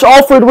gosh.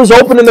 Alfred was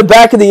open in the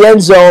back of the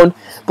end zone,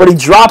 but he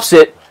drops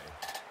it.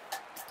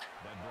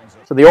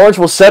 So the Orange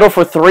will settle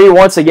for 3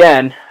 once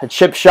again. A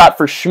chip shot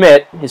for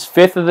Schmidt, his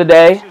 5th of the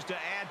day.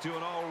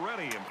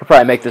 He'll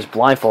probably make this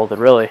blindfolded,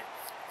 really.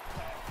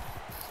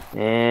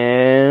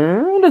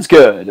 And it's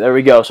good. There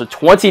we go. So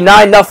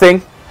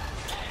 29-0.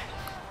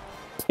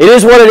 It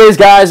is what it is,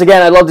 guys.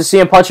 Again, I'd love to see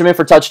him punch him in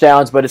for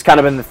touchdowns, but it's kind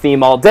of been the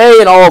theme all day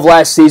and all of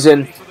last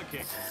season.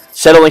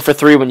 Settling for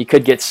 3 when you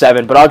could get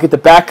 7. But I'll get the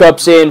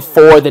backups in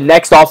for the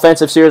next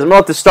offensive series. I'm going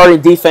to let the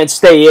starting defense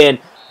stay in.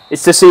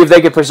 It's to see if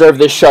they can preserve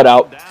this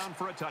shutout.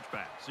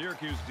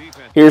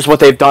 Here's what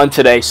they've done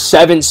today.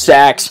 7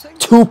 sacks,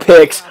 2 2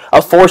 picks,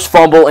 a forced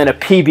fumble, and a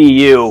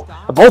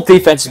PBU. Both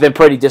defenses have been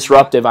pretty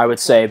disruptive, I would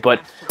say.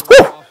 But,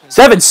 whew,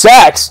 7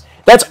 sacks.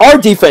 That's our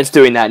defense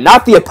doing that,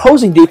 not the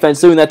opposing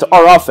defense doing that to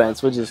our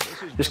offense, which is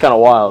just kind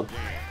of wild.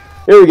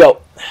 Here we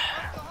go.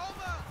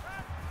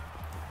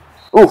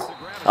 Ooh,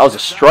 that was a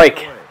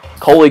strike.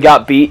 Coley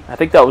got beat. I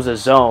think that was a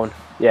zone.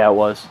 Yeah, it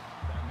was.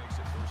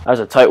 That was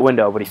a tight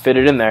window, but he fit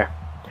it in there.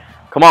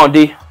 Come on,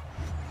 D.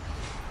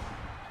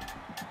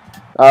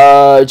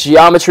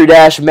 Geometry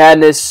Dash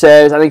Madness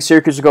says, I think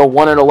Syracuse will go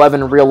 1-11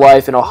 in real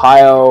life and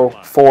Ohio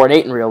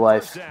 4-8 in real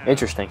life.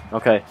 Interesting.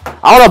 Okay.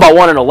 I don't know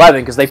about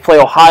 1-11 because they play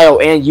Ohio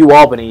and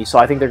UAlbany, so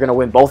I think they're going to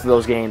win both of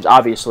those games,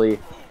 obviously.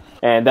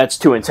 And that's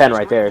 2-10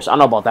 right there, so I don't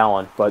know about that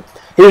one. But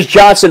here's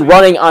Johnson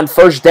running on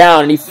first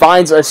down, and he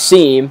finds a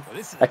seam.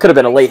 That could have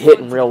been a late hit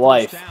in real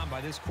life.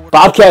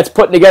 Bobcats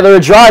putting together a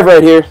drive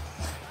right here.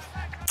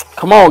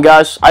 Come on,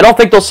 guys. I don't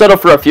think they'll settle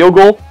for a field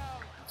goal.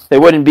 They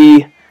wouldn't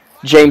be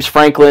James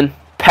Franklin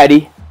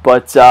petty,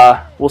 but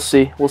we'll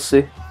see. We'll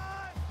see.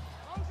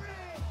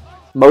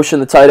 Motion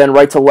the tight end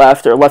right to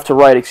left, or left to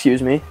right,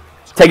 excuse me.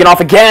 Taking off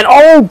again.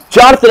 Oh,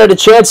 Jonathan had a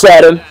chance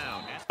at him.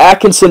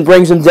 Atkinson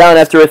brings him down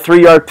after a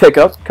 3-yard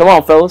pickup. Come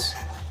on, fellas.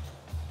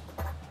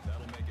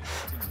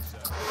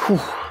 Whew.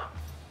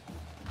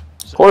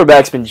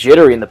 Quarterback's been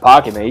jittery in the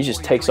pocket, man. He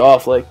just takes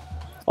off like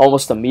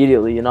almost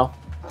immediately, you know.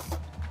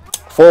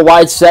 4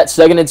 wide set,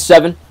 2nd and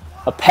 7.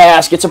 A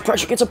pass, gets some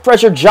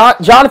pressure.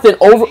 Jonathan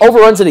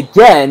overruns it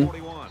again,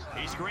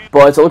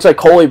 but it looks like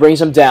Coley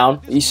brings him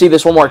down. You see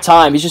this one more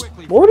time. He's just,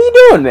 what are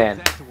you doing, man?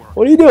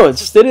 What are you doing?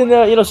 Sit in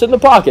the, sit in the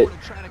pocket.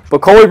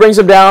 But Coley brings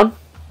him down.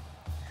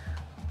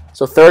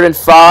 So 3rd and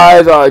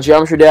 5.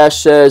 Geometry Dash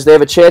says they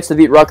have a chance to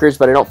beat Rutgers,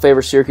 but I don't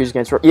favor Syracuse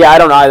against. Yeah, I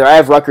don't either. I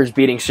have Rutgers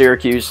beating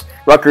Syracuse.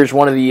 Rutgers,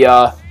 one of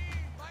the.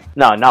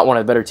 No, not one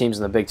of the better teams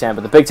in the Big Ten,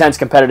 but the Big Ten's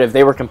competitive.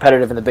 They were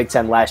competitive in the Big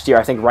Ten last year.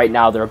 I think right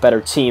now they're a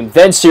better team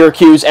than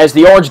Syracuse as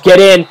the Orange get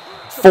in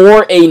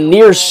for a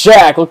near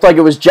sack. Looked like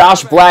it was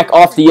Josh Black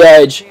off the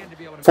edge,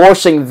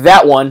 forcing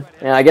that one.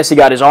 And I guess he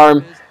got his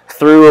arm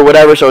through or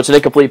whatever, so it's an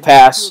incomplete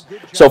pass.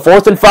 So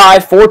 4th and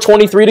 5,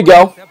 4:23 to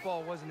go.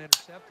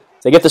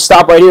 They get the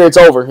stop right here. It's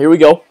over. Here we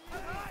go.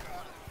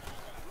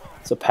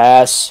 It's a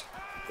pass.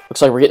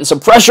 Looks like we're getting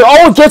some pressure.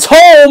 Oh, it gets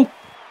home!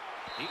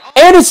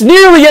 And it's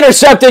nearly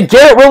intercepted.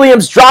 Garrett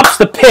Williams drops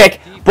the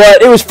pick,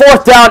 but it was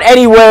 4th down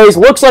anyways.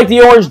 Looks like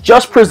the Orange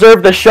just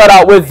preserved the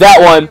shutout with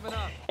that one.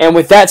 And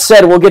with that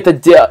said, we'll get the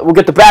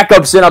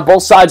backups in on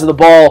both sides of the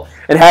ball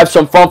and have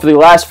some fun for the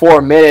last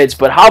 4 minutes.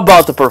 But how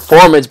about the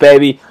performance,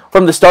 baby,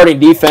 from the starting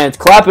defense?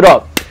 Clap it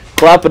up.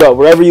 Clap it up.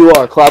 Wherever you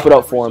are, clap it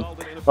up for them.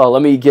 Oh,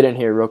 let me get in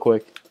here real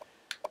quick.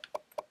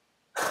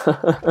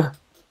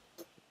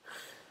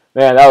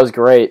 Man, that was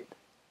great.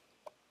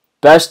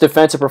 Best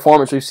defensive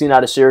performance we've seen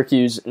out of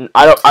Syracuse.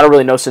 I don't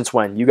really know since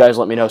when. You guys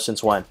let me know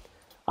since when.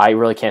 I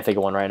really can't think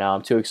of one right now.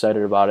 I'm too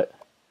excited about it.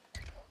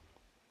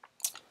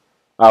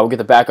 We'll get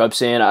the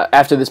backups in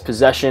after this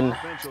possession.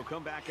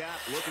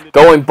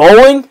 Going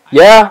bowling?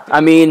 Yeah, I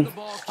mean,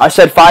 I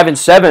said 5 and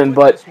 7,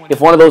 but if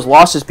one of those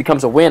losses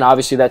becomes a win,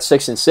 obviously that's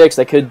 6 and 6.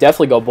 They could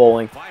definitely go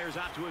bowling.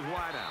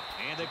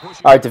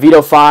 All right,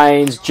 DeVito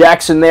finds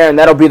Jackson there, and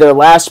that'll be their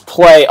last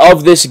play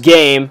of this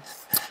game.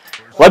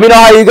 Let me know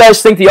how you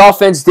guys think the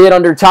offense did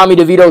under Tommy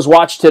DeVito's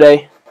watch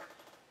today.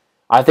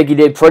 I think he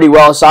did pretty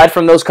well, aside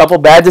from those couple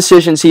bad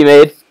decisions he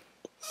made.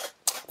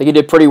 I think he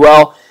did pretty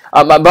well.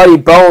 My buddy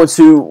Bones,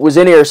 who was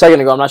in here a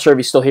second ago, I'm not sure if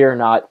he's still here or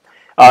not,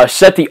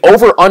 set the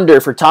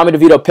over-under for Tommy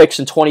DeVito picks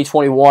in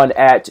 2021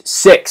 at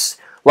 6.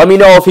 Let me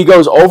know if he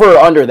goes over or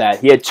under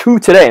that. He had 2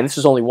 today, and this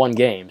is only 1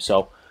 game,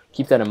 so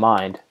keep that in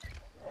mind.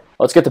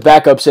 Let's get the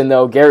backups in,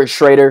 though. Garrett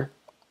Schrader,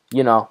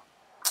 you know.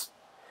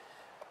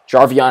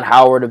 Jarvion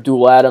Howard,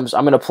 Abdul Adams.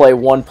 I'm going to play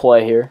one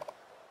play here.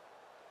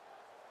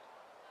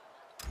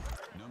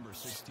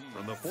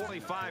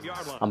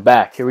 I'm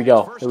back. Here we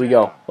go. Here we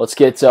go. Let's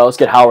get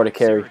Howard to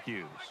carry.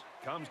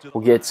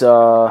 We'll get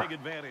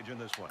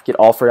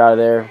Alford out of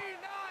there.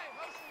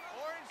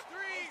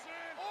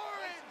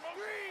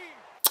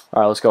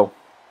 All right, let's go.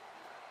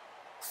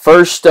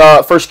 First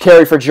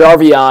carry for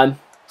Jarvion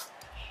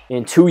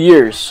in 2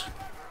 years.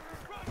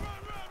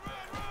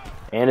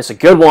 And it's a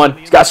good one.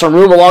 He's got some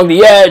room along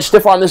the edge.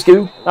 Stiff arm this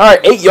dude. All right,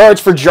 8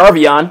 yards for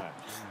Jarvion.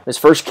 His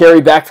first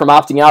carry back from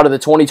opting out of the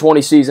 2020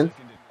 season.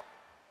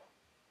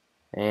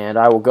 And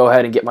I will go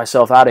ahead and get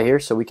myself out of here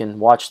so we can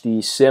watch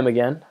the sim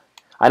again.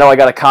 I know I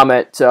got a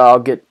comment. I'll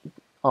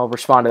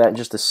respond to that in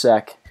just a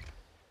sec.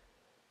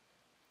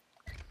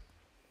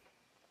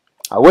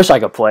 I wish I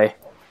could play.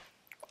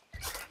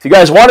 If you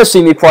guys want to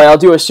see me play, I'll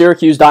do a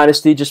Syracuse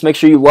Dynasty. Just make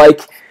sure you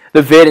like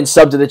the vid and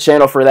sub to the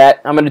channel for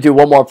that. I'm going to do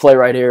one more play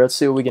right here. Let's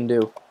see what we can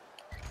do.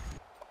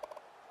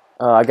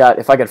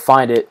 If I could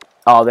find it.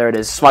 Oh, there it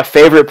is. It's my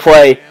favorite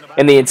play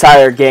in the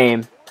entire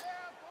game.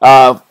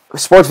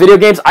 Sports video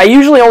games. I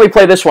usually only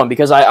play this one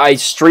because I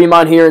stream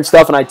on here and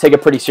stuff, and I take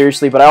it pretty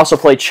seriously. But I also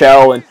play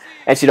Chell and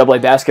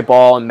NCAA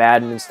basketball and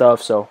Madden and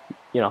stuff. So,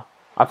 you know,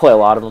 I play a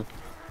lot of them.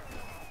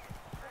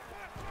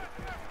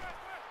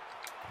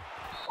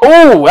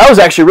 Oh, that was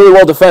actually really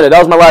well defended. That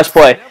was my last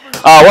play.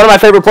 One of my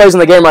favorite plays in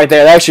the game right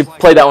there. They actually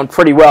played that one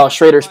pretty well.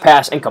 Schrader's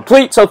pass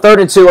incomplete. So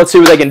 3rd and 2. Let's see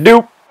what they can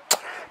do.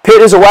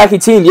 Pitt is a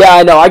wacky team. Yeah,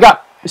 I know. I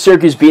got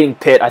Syracuse beating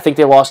Pitt. I think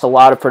they lost a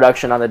lot of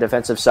production on the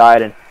defensive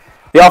side. And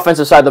the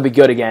offensive side, they'll be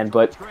good again.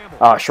 But,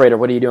 Schrader,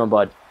 what are you doing,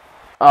 bud?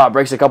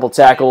 Breaks a couple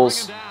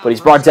tackles. But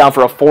he's brought down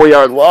for a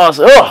 4-yard loss.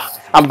 Ugh.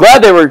 I'm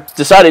glad they were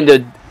deciding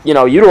to,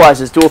 utilize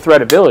his dual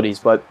threat abilities.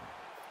 But,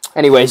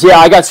 anyways, yeah,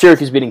 I got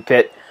Syracuse beating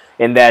Pitt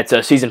in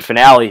that season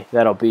finale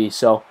that'll be.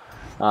 So,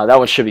 that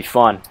one should be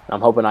fun.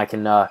 I'm hoping I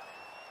can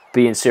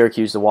be in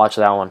Syracuse to watch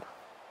that one.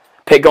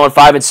 Pitt going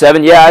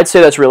 5-7. Yeah, I'd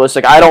say that's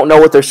realistic. I don't know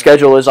what their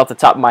schedule is off the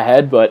top of my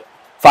head, but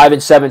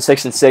 5-7,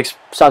 6-6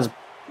 sounds,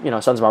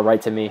 sounds about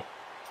right to me.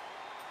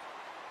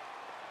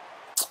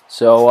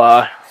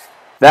 So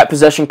that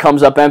possession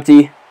comes up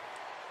empty.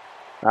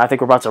 I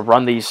think we're about to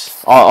run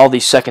all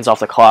these seconds off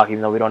the clock,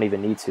 even though we don't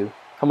even need to.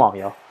 Come on,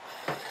 yo.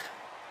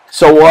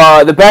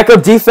 So the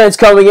backup defense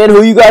coming in. Who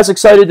are you guys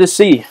excited to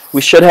see?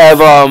 We should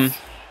have.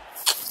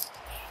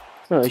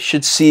 We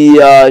should see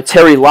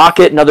Terry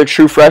Lockett, another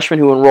true freshman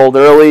who enrolled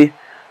early.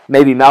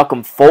 Maybe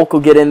Malcolm Folk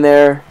will get in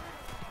there.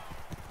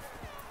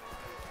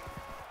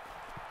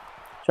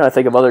 Trying to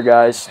think of other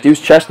guys. Deuce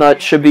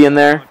Chestnut should be in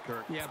there.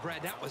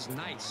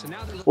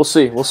 We'll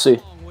see. We'll see.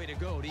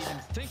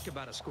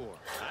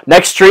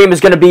 Next stream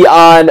is going to be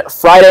on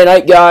Friday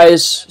night,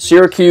 guys.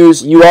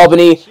 Syracuse,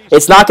 UAlbany.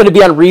 It's not going to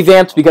be on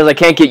Revamped because I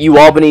can't get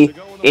UAlbany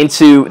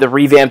into the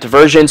Revamped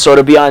version, so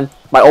it'll be on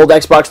my old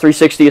Xbox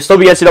 360. It'll still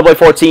be NCAA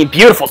 14.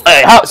 Beautiful.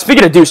 Hey,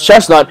 speaking of Deuce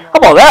Chestnut, how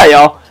about that,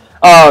 y'all?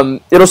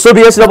 It'll still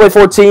be NCAA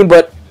 14,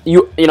 but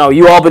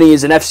UAlbany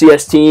is an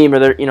FCS team, or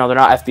they're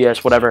not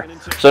FBS, whatever.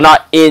 So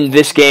not in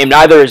this game.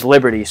 Neither is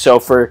Liberty. So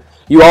for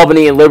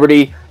UAlbany and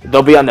Liberty,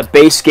 they'll be on the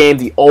base game,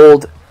 the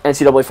old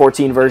NCAA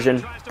 14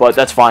 version, but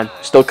that's fine.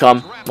 Still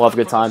come. We'll have a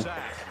good time.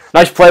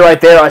 Nice play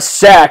right there. A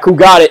sack. Who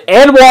got it?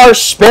 Anwar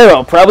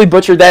Sparrow. Probably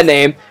butchered that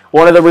name.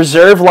 One of the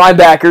reserve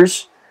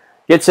linebackers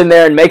gets in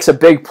there and makes a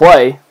big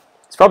play.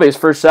 It's probably his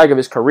first sack of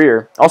his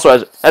career.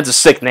 Also, that's a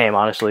sick name,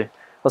 honestly.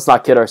 Let's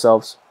not kid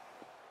ourselves.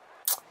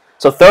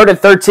 So 3rd and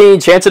 13.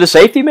 Chance at a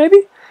safety,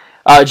 maybe?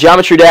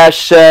 Geometry Dash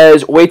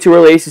says, way too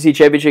early ACC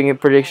championship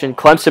prediction.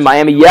 Clemson,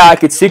 Miami. Yeah, I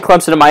could see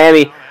Clemson and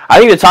Miami. I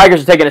think the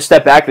Tigers are taking a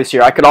step back this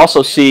year. I could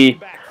also see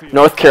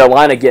North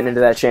Carolina getting into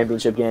that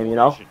championship game,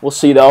 We'll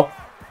see, though.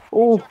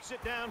 Ooh.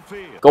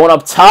 Going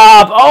up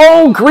top.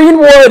 Oh,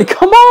 Greenwood.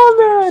 Come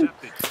on, man.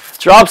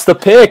 Drops the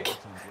pick.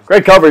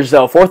 Great coverage,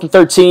 though. 4th and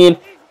 13.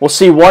 We'll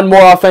see one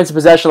more offensive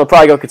possession. They'll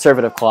probably go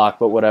conservative clock,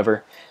 but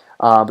whatever.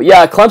 But,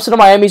 yeah, Clemson and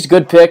Miami's a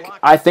good pick.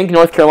 I think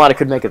North Carolina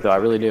could make it, though. I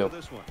really do.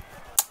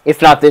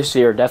 If not this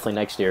year, definitely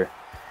next year.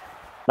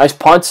 Nice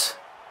punt.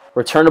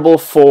 Returnable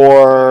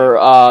for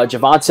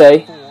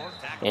Javante.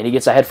 And he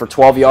gets ahead for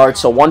 12 yards.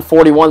 So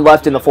 1:41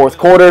 left in the 4th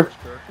quarter.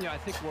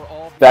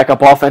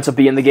 Backup offense will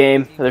be in the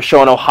game. They're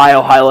showing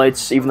Ohio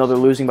highlights, even though they're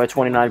losing by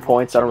 29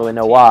 points. I don't really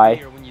know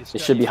why. They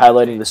should be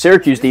highlighting the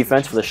Syracuse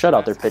defense for the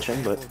shutout they're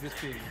pitching, but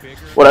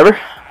whatever.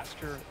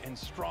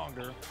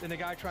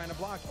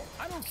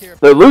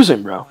 They're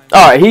losing, bro. All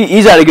right,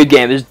 he's had a good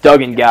game. This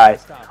Duggan guy.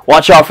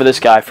 Watch out for this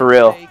guy, for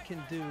real.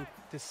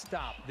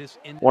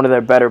 One of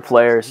their better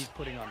players.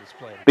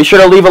 Be sure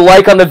to leave a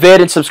like on the vid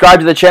and subscribe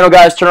to the channel,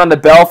 guys. Turn on the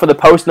bell for the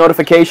post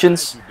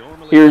notifications.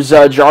 Here's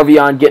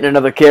Jarvion getting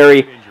another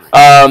carry.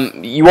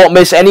 You won't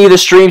miss any of the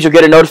streams. You'll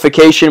get a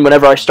notification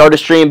whenever I start a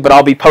stream, but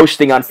I'll be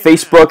posting on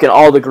Facebook and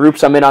all the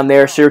groups I'm in on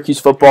there. Syracuse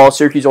Football,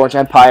 Syracuse Orange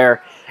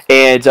Empire,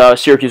 and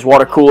Syracuse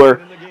Water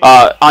Cooler.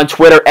 On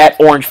Twitter at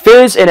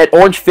OrangeFizz, and at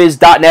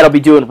orangefizz.net I'll be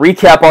doing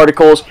recap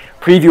articles,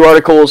 preview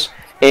articles,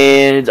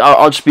 and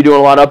I'll just be doing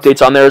a lot of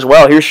updates on there as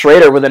well. Here's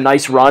Schrader with a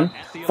nice run,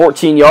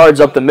 14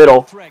 yards up the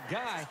middle.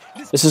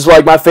 This is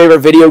like my favorite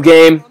video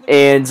game,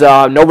 and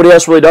nobody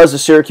else really does the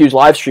Syracuse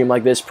live stream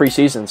like this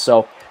preseason,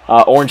 so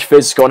Orange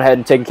Fizz is going ahead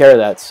and taking care of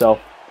that. So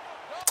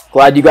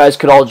glad you guys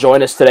could all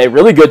join us today.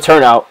 Really good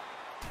turnout.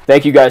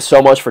 Thank you guys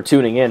so much for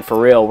tuning in, for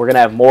real. We're going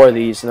to have more of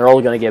these, and they're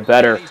only going to get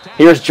better.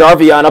 Here's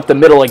Jarvion up the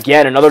middle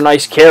again, another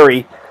nice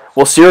carry.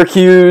 Will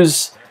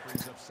Syracuse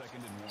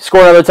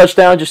score another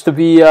touchdown just to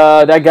be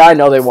that guy?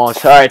 No, they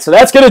won't. All right, so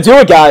that's going to do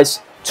it, guys.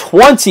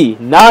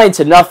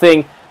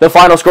 29-0, the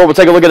final score. We'll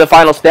take a look at the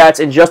final stats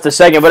in just a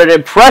second, but an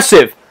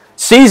impressive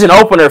season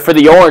opener for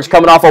the Orange,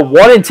 coming off a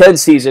 1-10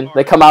 season.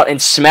 They come out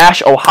and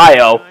smash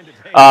Ohio.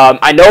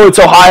 I know it's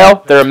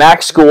Ohio. They're a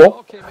MAC school.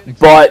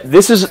 But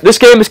this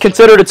game is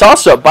considered a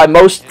toss-up by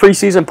most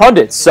preseason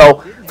pundits.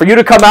 So for you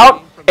to come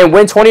out and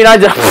win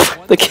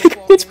 29-0, the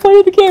kicker gets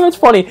played the game. That's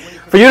funny.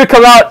 For you to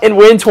come out and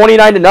win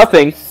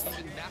 29-0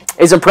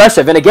 is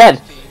impressive. And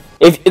again,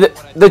 if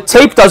the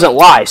tape doesn't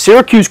lie,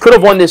 Syracuse could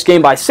have won this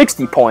game by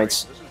 60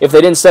 points if they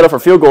didn't settle for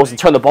field goals and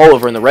turn the ball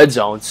over in the red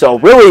zone. So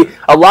really,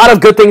 a lot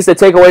of good things to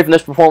take away from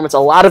this performance. A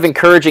lot of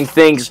encouraging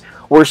things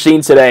we're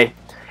seeing today.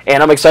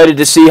 And I'm excited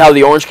to see how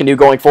the Orange can do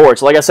going forward.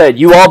 So like I said,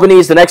 UAlbany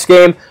is the next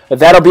game.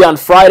 That'll be on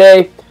Friday.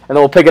 And then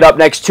we'll pick it up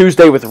next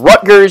Tuesday with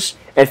Rutgers.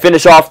 And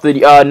finish off the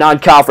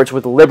non-conference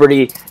with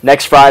Liberty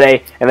next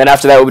Friday. And then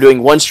after that, we'll be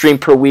doing one stream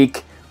per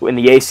week in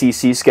the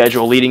ACC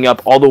schedule leading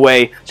up all the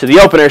way to the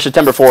opener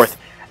September 4th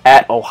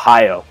at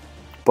Ohio.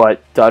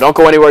 But don't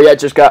go anywhere yet,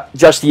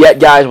 just yet,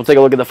 guys. We'll take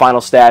a look at the final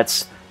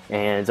stats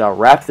and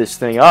wrap this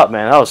thing up,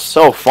 man. That was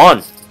so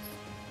fun.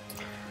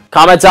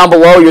 Comment down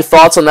below your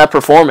thoughts on that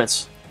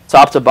performance,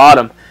 top to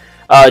bottom.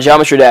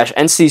 Geometry Dash,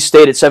 NC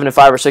State at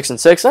 7-5 or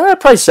 6-6.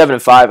 Probably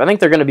 7-5. I think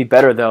they're going to be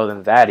better though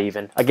than that.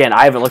 Even again,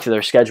 I haven't looked at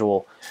their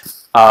schedule.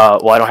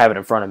 Well, I don't have it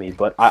in front of me,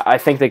 but I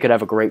think they could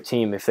have a great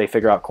team if they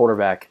figure out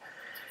quarterback.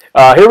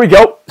 Here we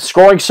go.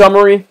 Scoring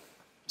summary: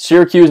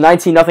 Syracuse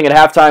 19-0 at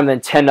halftime, then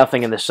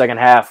 10-0 in the second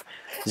half.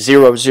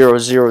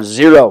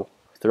 0-0-0-0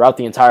 throughout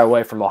the entire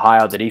way from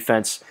Ohio. The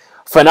defense,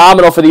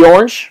 phenomenal for the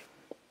Orange.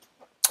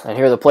 And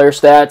here are the player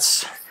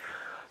stats.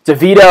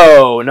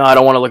 DeVito. No, I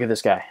don't want to look at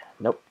this guy.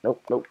 Nope.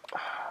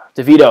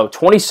 DeVito,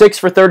 26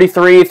 for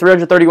 33,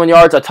 331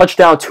 yards, a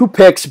touchdown, 2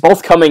 picks,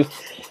 both coming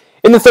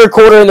in the third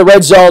quarter in the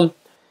red zone.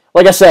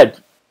 Like I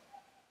said,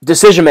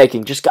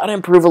 decision-making, just got to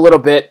improve a little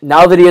bit.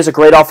 Now that he has a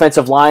great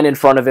offensive line in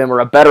front of him, or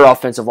a better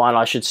offensive line,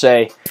 I should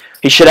say,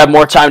 he should have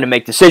more time to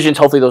make decisions.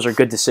 Hopefully those are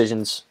good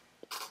decisions.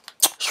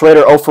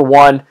 Schrader 0 for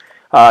 1.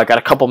 Got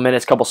a couple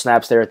minutes, couple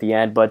snaps there at the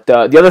end. But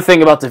the other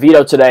thing about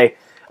DeVito today,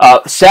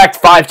 sacked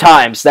 5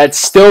 times. That's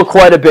still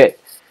quite a bit.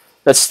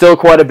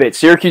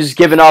 Syracuse has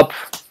given up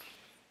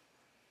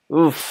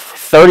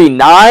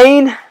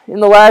 39 in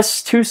the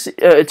last two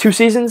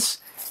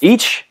seasons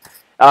each.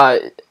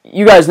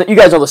 You guys know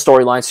the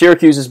storyline.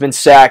 Syracuse has been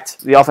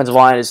sacked. The offensive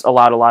line has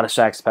allowed a lot of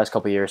sacks the past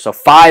couple of years. So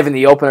 5 in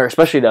the opener,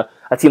 especially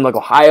a team like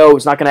Ohio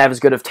is not going to have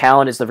as good of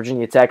talent as the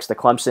Virginia Techs, the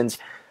Clemsons.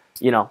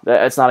 You know,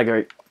 that's not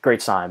a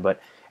great sign.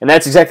 And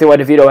that's exactly why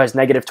DeVito has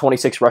negative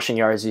 26 rushing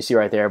yards, you see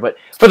right there. But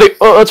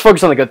let's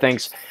focus on the good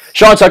things.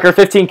 Sean Tucker,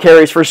 15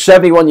 carries for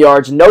 71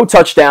 yards, no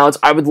touchdowns.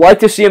 I would like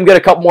to see him get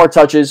a couple more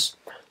touches,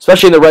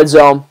 especially in the red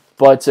zone.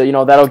 But,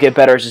 that'll get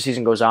better as the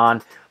season goes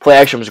on. Play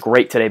action was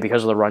great today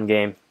because of the run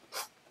game.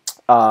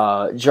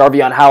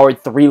 Jarvion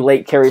Howard, 3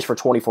 late carries for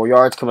 24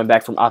 yards, coming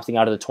back from opting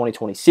out of the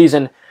 2020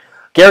 season.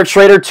 Garrett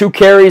Schrader, 2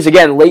 carries,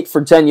 again, late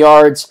for 10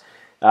 yards.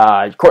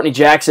 Courtney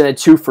Jackson had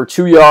 2 for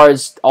 2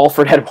 yards.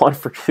 Alford had 1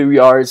 for 2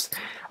 yards.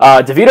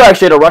 DeVito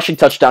actually had a rushing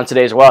touchdown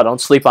today as well. Don't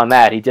sleep on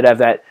that. He did have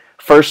that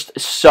first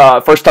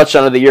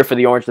touchdown of the year for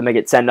the Orange to make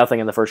it 10-0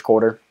 in the first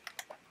quarter.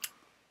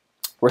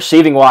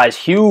 Receiving-wise,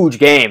 huge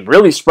game.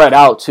 Really spread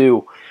out,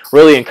 too.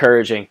 Really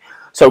encouraging.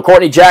 So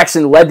Courtney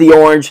Jackson led the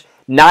Orange.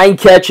 9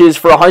 catches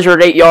for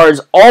 108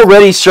 yards.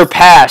 Already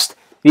surpassed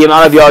the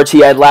amount of yards he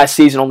had last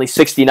season, only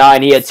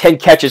 69. He had 10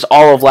 catches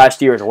all of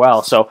last year as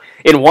well. So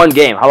in one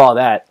game, how about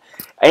that?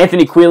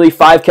 Anthony Quealy,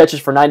 5 catches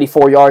for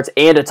 94 yards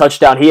and a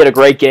touchdown. He had a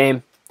great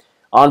game.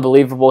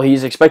 Unbelievable.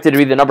 He's expected to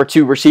be the number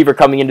 2 receiver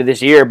coming into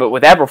this year, but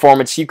with that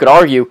performance, you could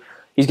argue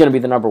he's going to be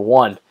the number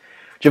 1.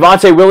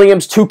 Javonte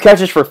Williams, 2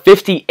 catches for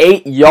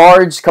 58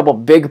 yards, a couple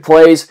big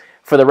plays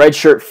for the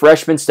redshirt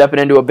freshman, stepping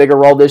into a bigger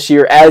role this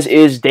year, as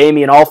is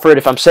Damian Alford.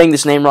 If I'm saying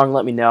this name wrong,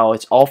 let me know.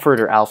 It's Alford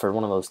or Alford,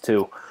 one of those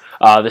two.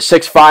 The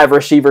 6'5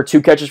 receiver,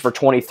 2 catches for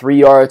 23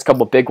 yards, a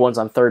couple big ones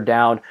on third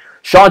down.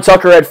 Sean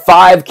Tucker had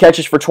 5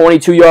 catches for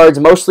 22 yards,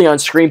 mostly on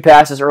screen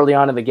passes early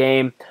on in the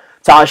game.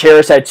 Taj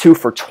Harris had 2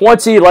 for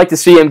 20. Like to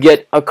see him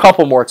get a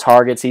couple more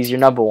targets. He's your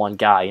number 1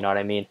 guy, you know what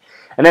I mean?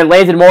 And then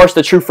Landon Morris,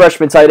 the true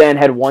freshman tight end,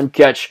 had 1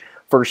 catch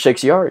for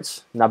 6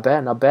 yards. Not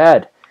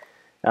bad.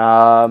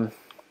 So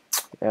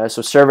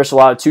Service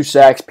allowed 2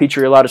 sacks.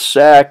 Petrie allowed a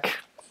sack.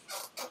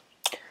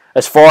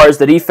 As far as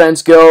the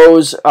defense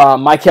goes,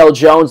 Michael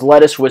Jones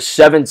led us with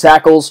 7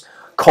 tackles.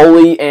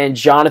 Coley and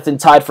Jonathan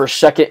tied for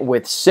second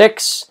with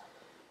 6.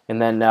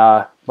 And then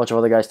a bunch of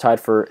other guys tied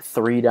for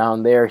 3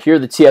 down there. Here are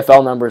the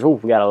TFL numbers. Ooh,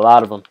 we got a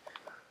lot of them.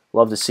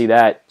 Love to see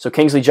that. So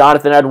Kingsley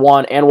Jonathan had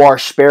 1. Anwar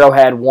Sparrow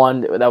had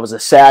 1. That was a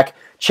sack.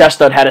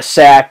 Chestnut had a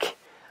sack.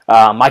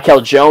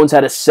 Michael Jones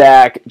had a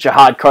sack.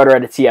 Jihad Carter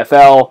had a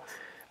TFL.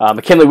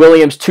 McKinley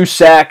Williams, 2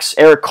 sacks.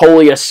 Eric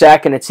Coley, a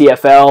sack and a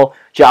TFL.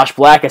 Josh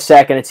Black, a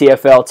sack and a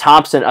TFL.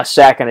 Thompson, a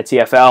sack and a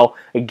TFL.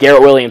 And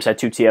Garrett Williams had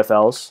 2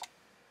 TFLs.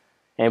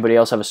 Anybody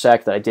else have a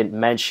sack that I didn't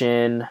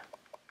mention?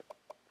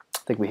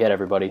 I think we hit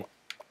everybody.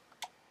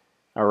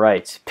 All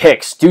right.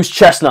 Picks. Deuce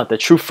Chestnut, the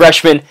true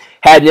freshman,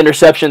 had an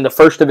interception, the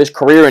first of his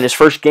career in his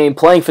first game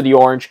playing for the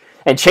Orange.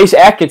 And Chase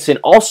Atkinson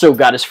also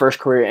got his first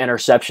career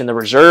interception. The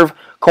reserve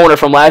corner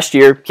from last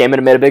year came in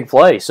and made a big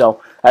play.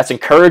 So that's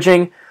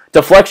encouraging.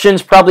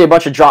 Deflections, probably a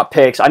bunch of drop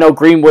picks. I know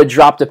Greenwood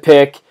dropped a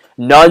pick.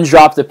 Nunn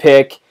dropped a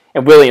pick.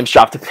 And Williams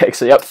dropped a pick.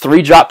 So, yep,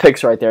 3 drop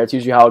picks right there. That's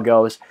usually how it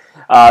goes.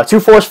 2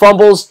 forced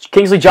fumbles.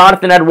 Kingsley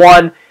Jonathan had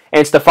 1.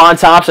 And Stephon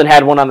Thompson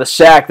had 1 on the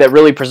sack that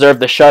really preserved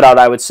the shutout,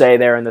 I would say,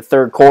 there in the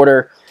third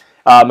quarter.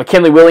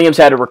 McKinley Williams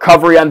had a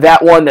recovery on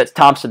that one that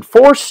Thompson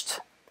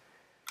forced.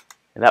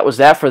 And that was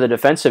that for the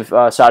defensive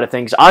side of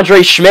things.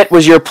 Andre Schmidt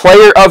was your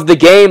player of the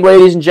game,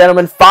 ladies and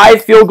gentlemen.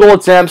 5 field goal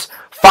attempts,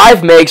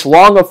 5 makes,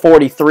 long of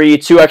 43,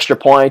 2 extra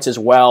points as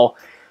well.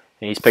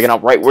 And he's picking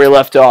up right where he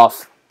left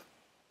off.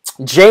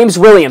 James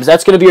Williams,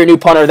 that's going to be your new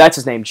punter. That's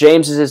his name.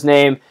 James is his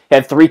name. He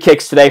had 3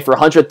 kicks today for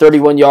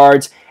 131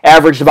 yards,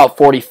 averaged about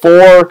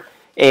 44.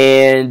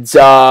 and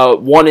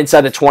one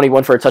inside the 20,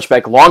 one for a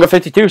touchback, long of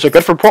 52. So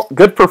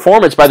good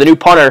performance by the new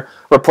punter,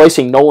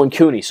 replacing Nolan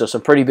Cooney. So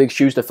some pretty big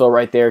shoes to fill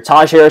right there.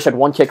 Taj Harris had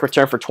one kick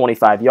return for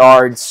 25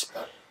 yards,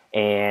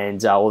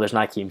 and well, there's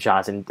not Keem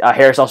Johnson.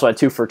 Harris also had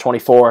 2 for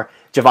 24.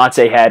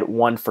 Javonte had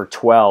 1 for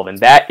 12, and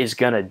that is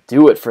going to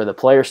do it for the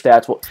player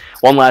stats.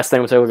 One last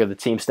thing, we'll take a look at the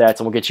team stats,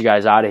 and we'll get you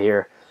guys out of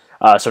here.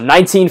 So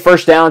 19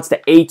 first downs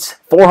to 8,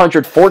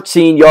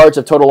 414 yards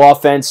of total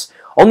offense.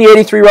 Only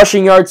 83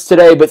 rushing yards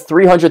today, but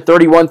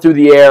 331 through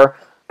the air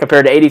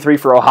compared to 83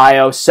 for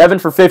Ohio. 7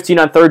 for 15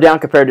 on third down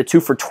compared to 2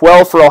 for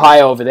 12 for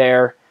Ohio over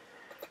there.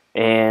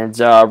 And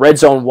red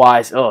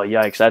zone-wise, oh,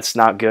 yikes, that's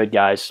not good,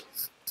 guys.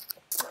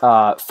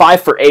 5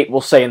 for 8, we'll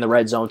say, in the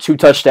red zone. 2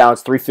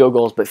 touchdowns, 3 field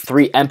goals, but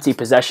 3 empty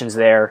possessions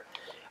there.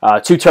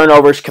 2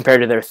 turnovers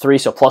compared to their 3,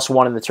 so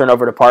 +1 in the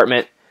turnover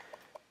department.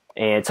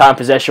 And time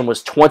possession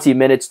was 20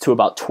 minutes to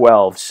about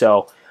 12.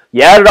 So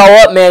you add it all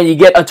up, man, you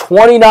get a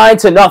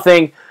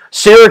 29-0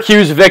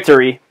 Syracuse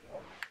victory.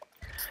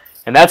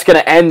 And that's going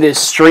to end this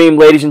stream,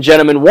 ladies and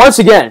gentlemen. Once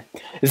again,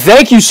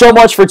 thank you so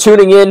much for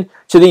tuning in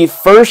to the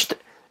first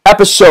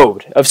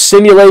episode of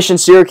Simulation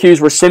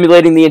Syracuse. We're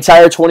simulating the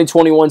entire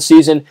 2021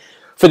 season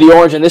for the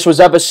Orange, and this was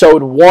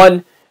episode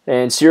 1,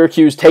 and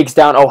Syracuse takes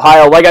down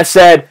Ohio. Like I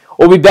said,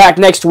 we'll be back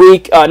next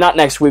week. Not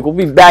next week. We'll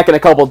be back in a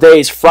couple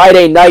days.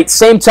 Friday night,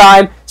 same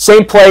time,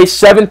 same place,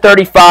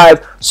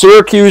 7:35.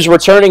 Syracuse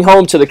returning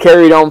home to the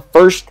Carrier Dome.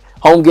 First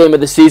home game of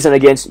the season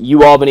against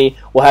UAlbany.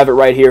 We'll have it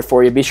right here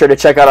for you. Be sure to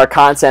check out our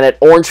content at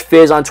Orange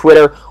Fizz on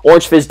Twitter,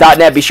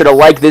 orangefizz.net. Be sure to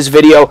like this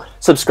video,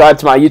 subscribe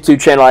to my YouTube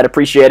channel. I'd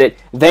appreciate it.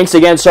 Thanks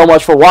again so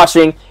much for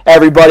watching,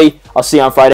 everybody. I'll see you on Friday.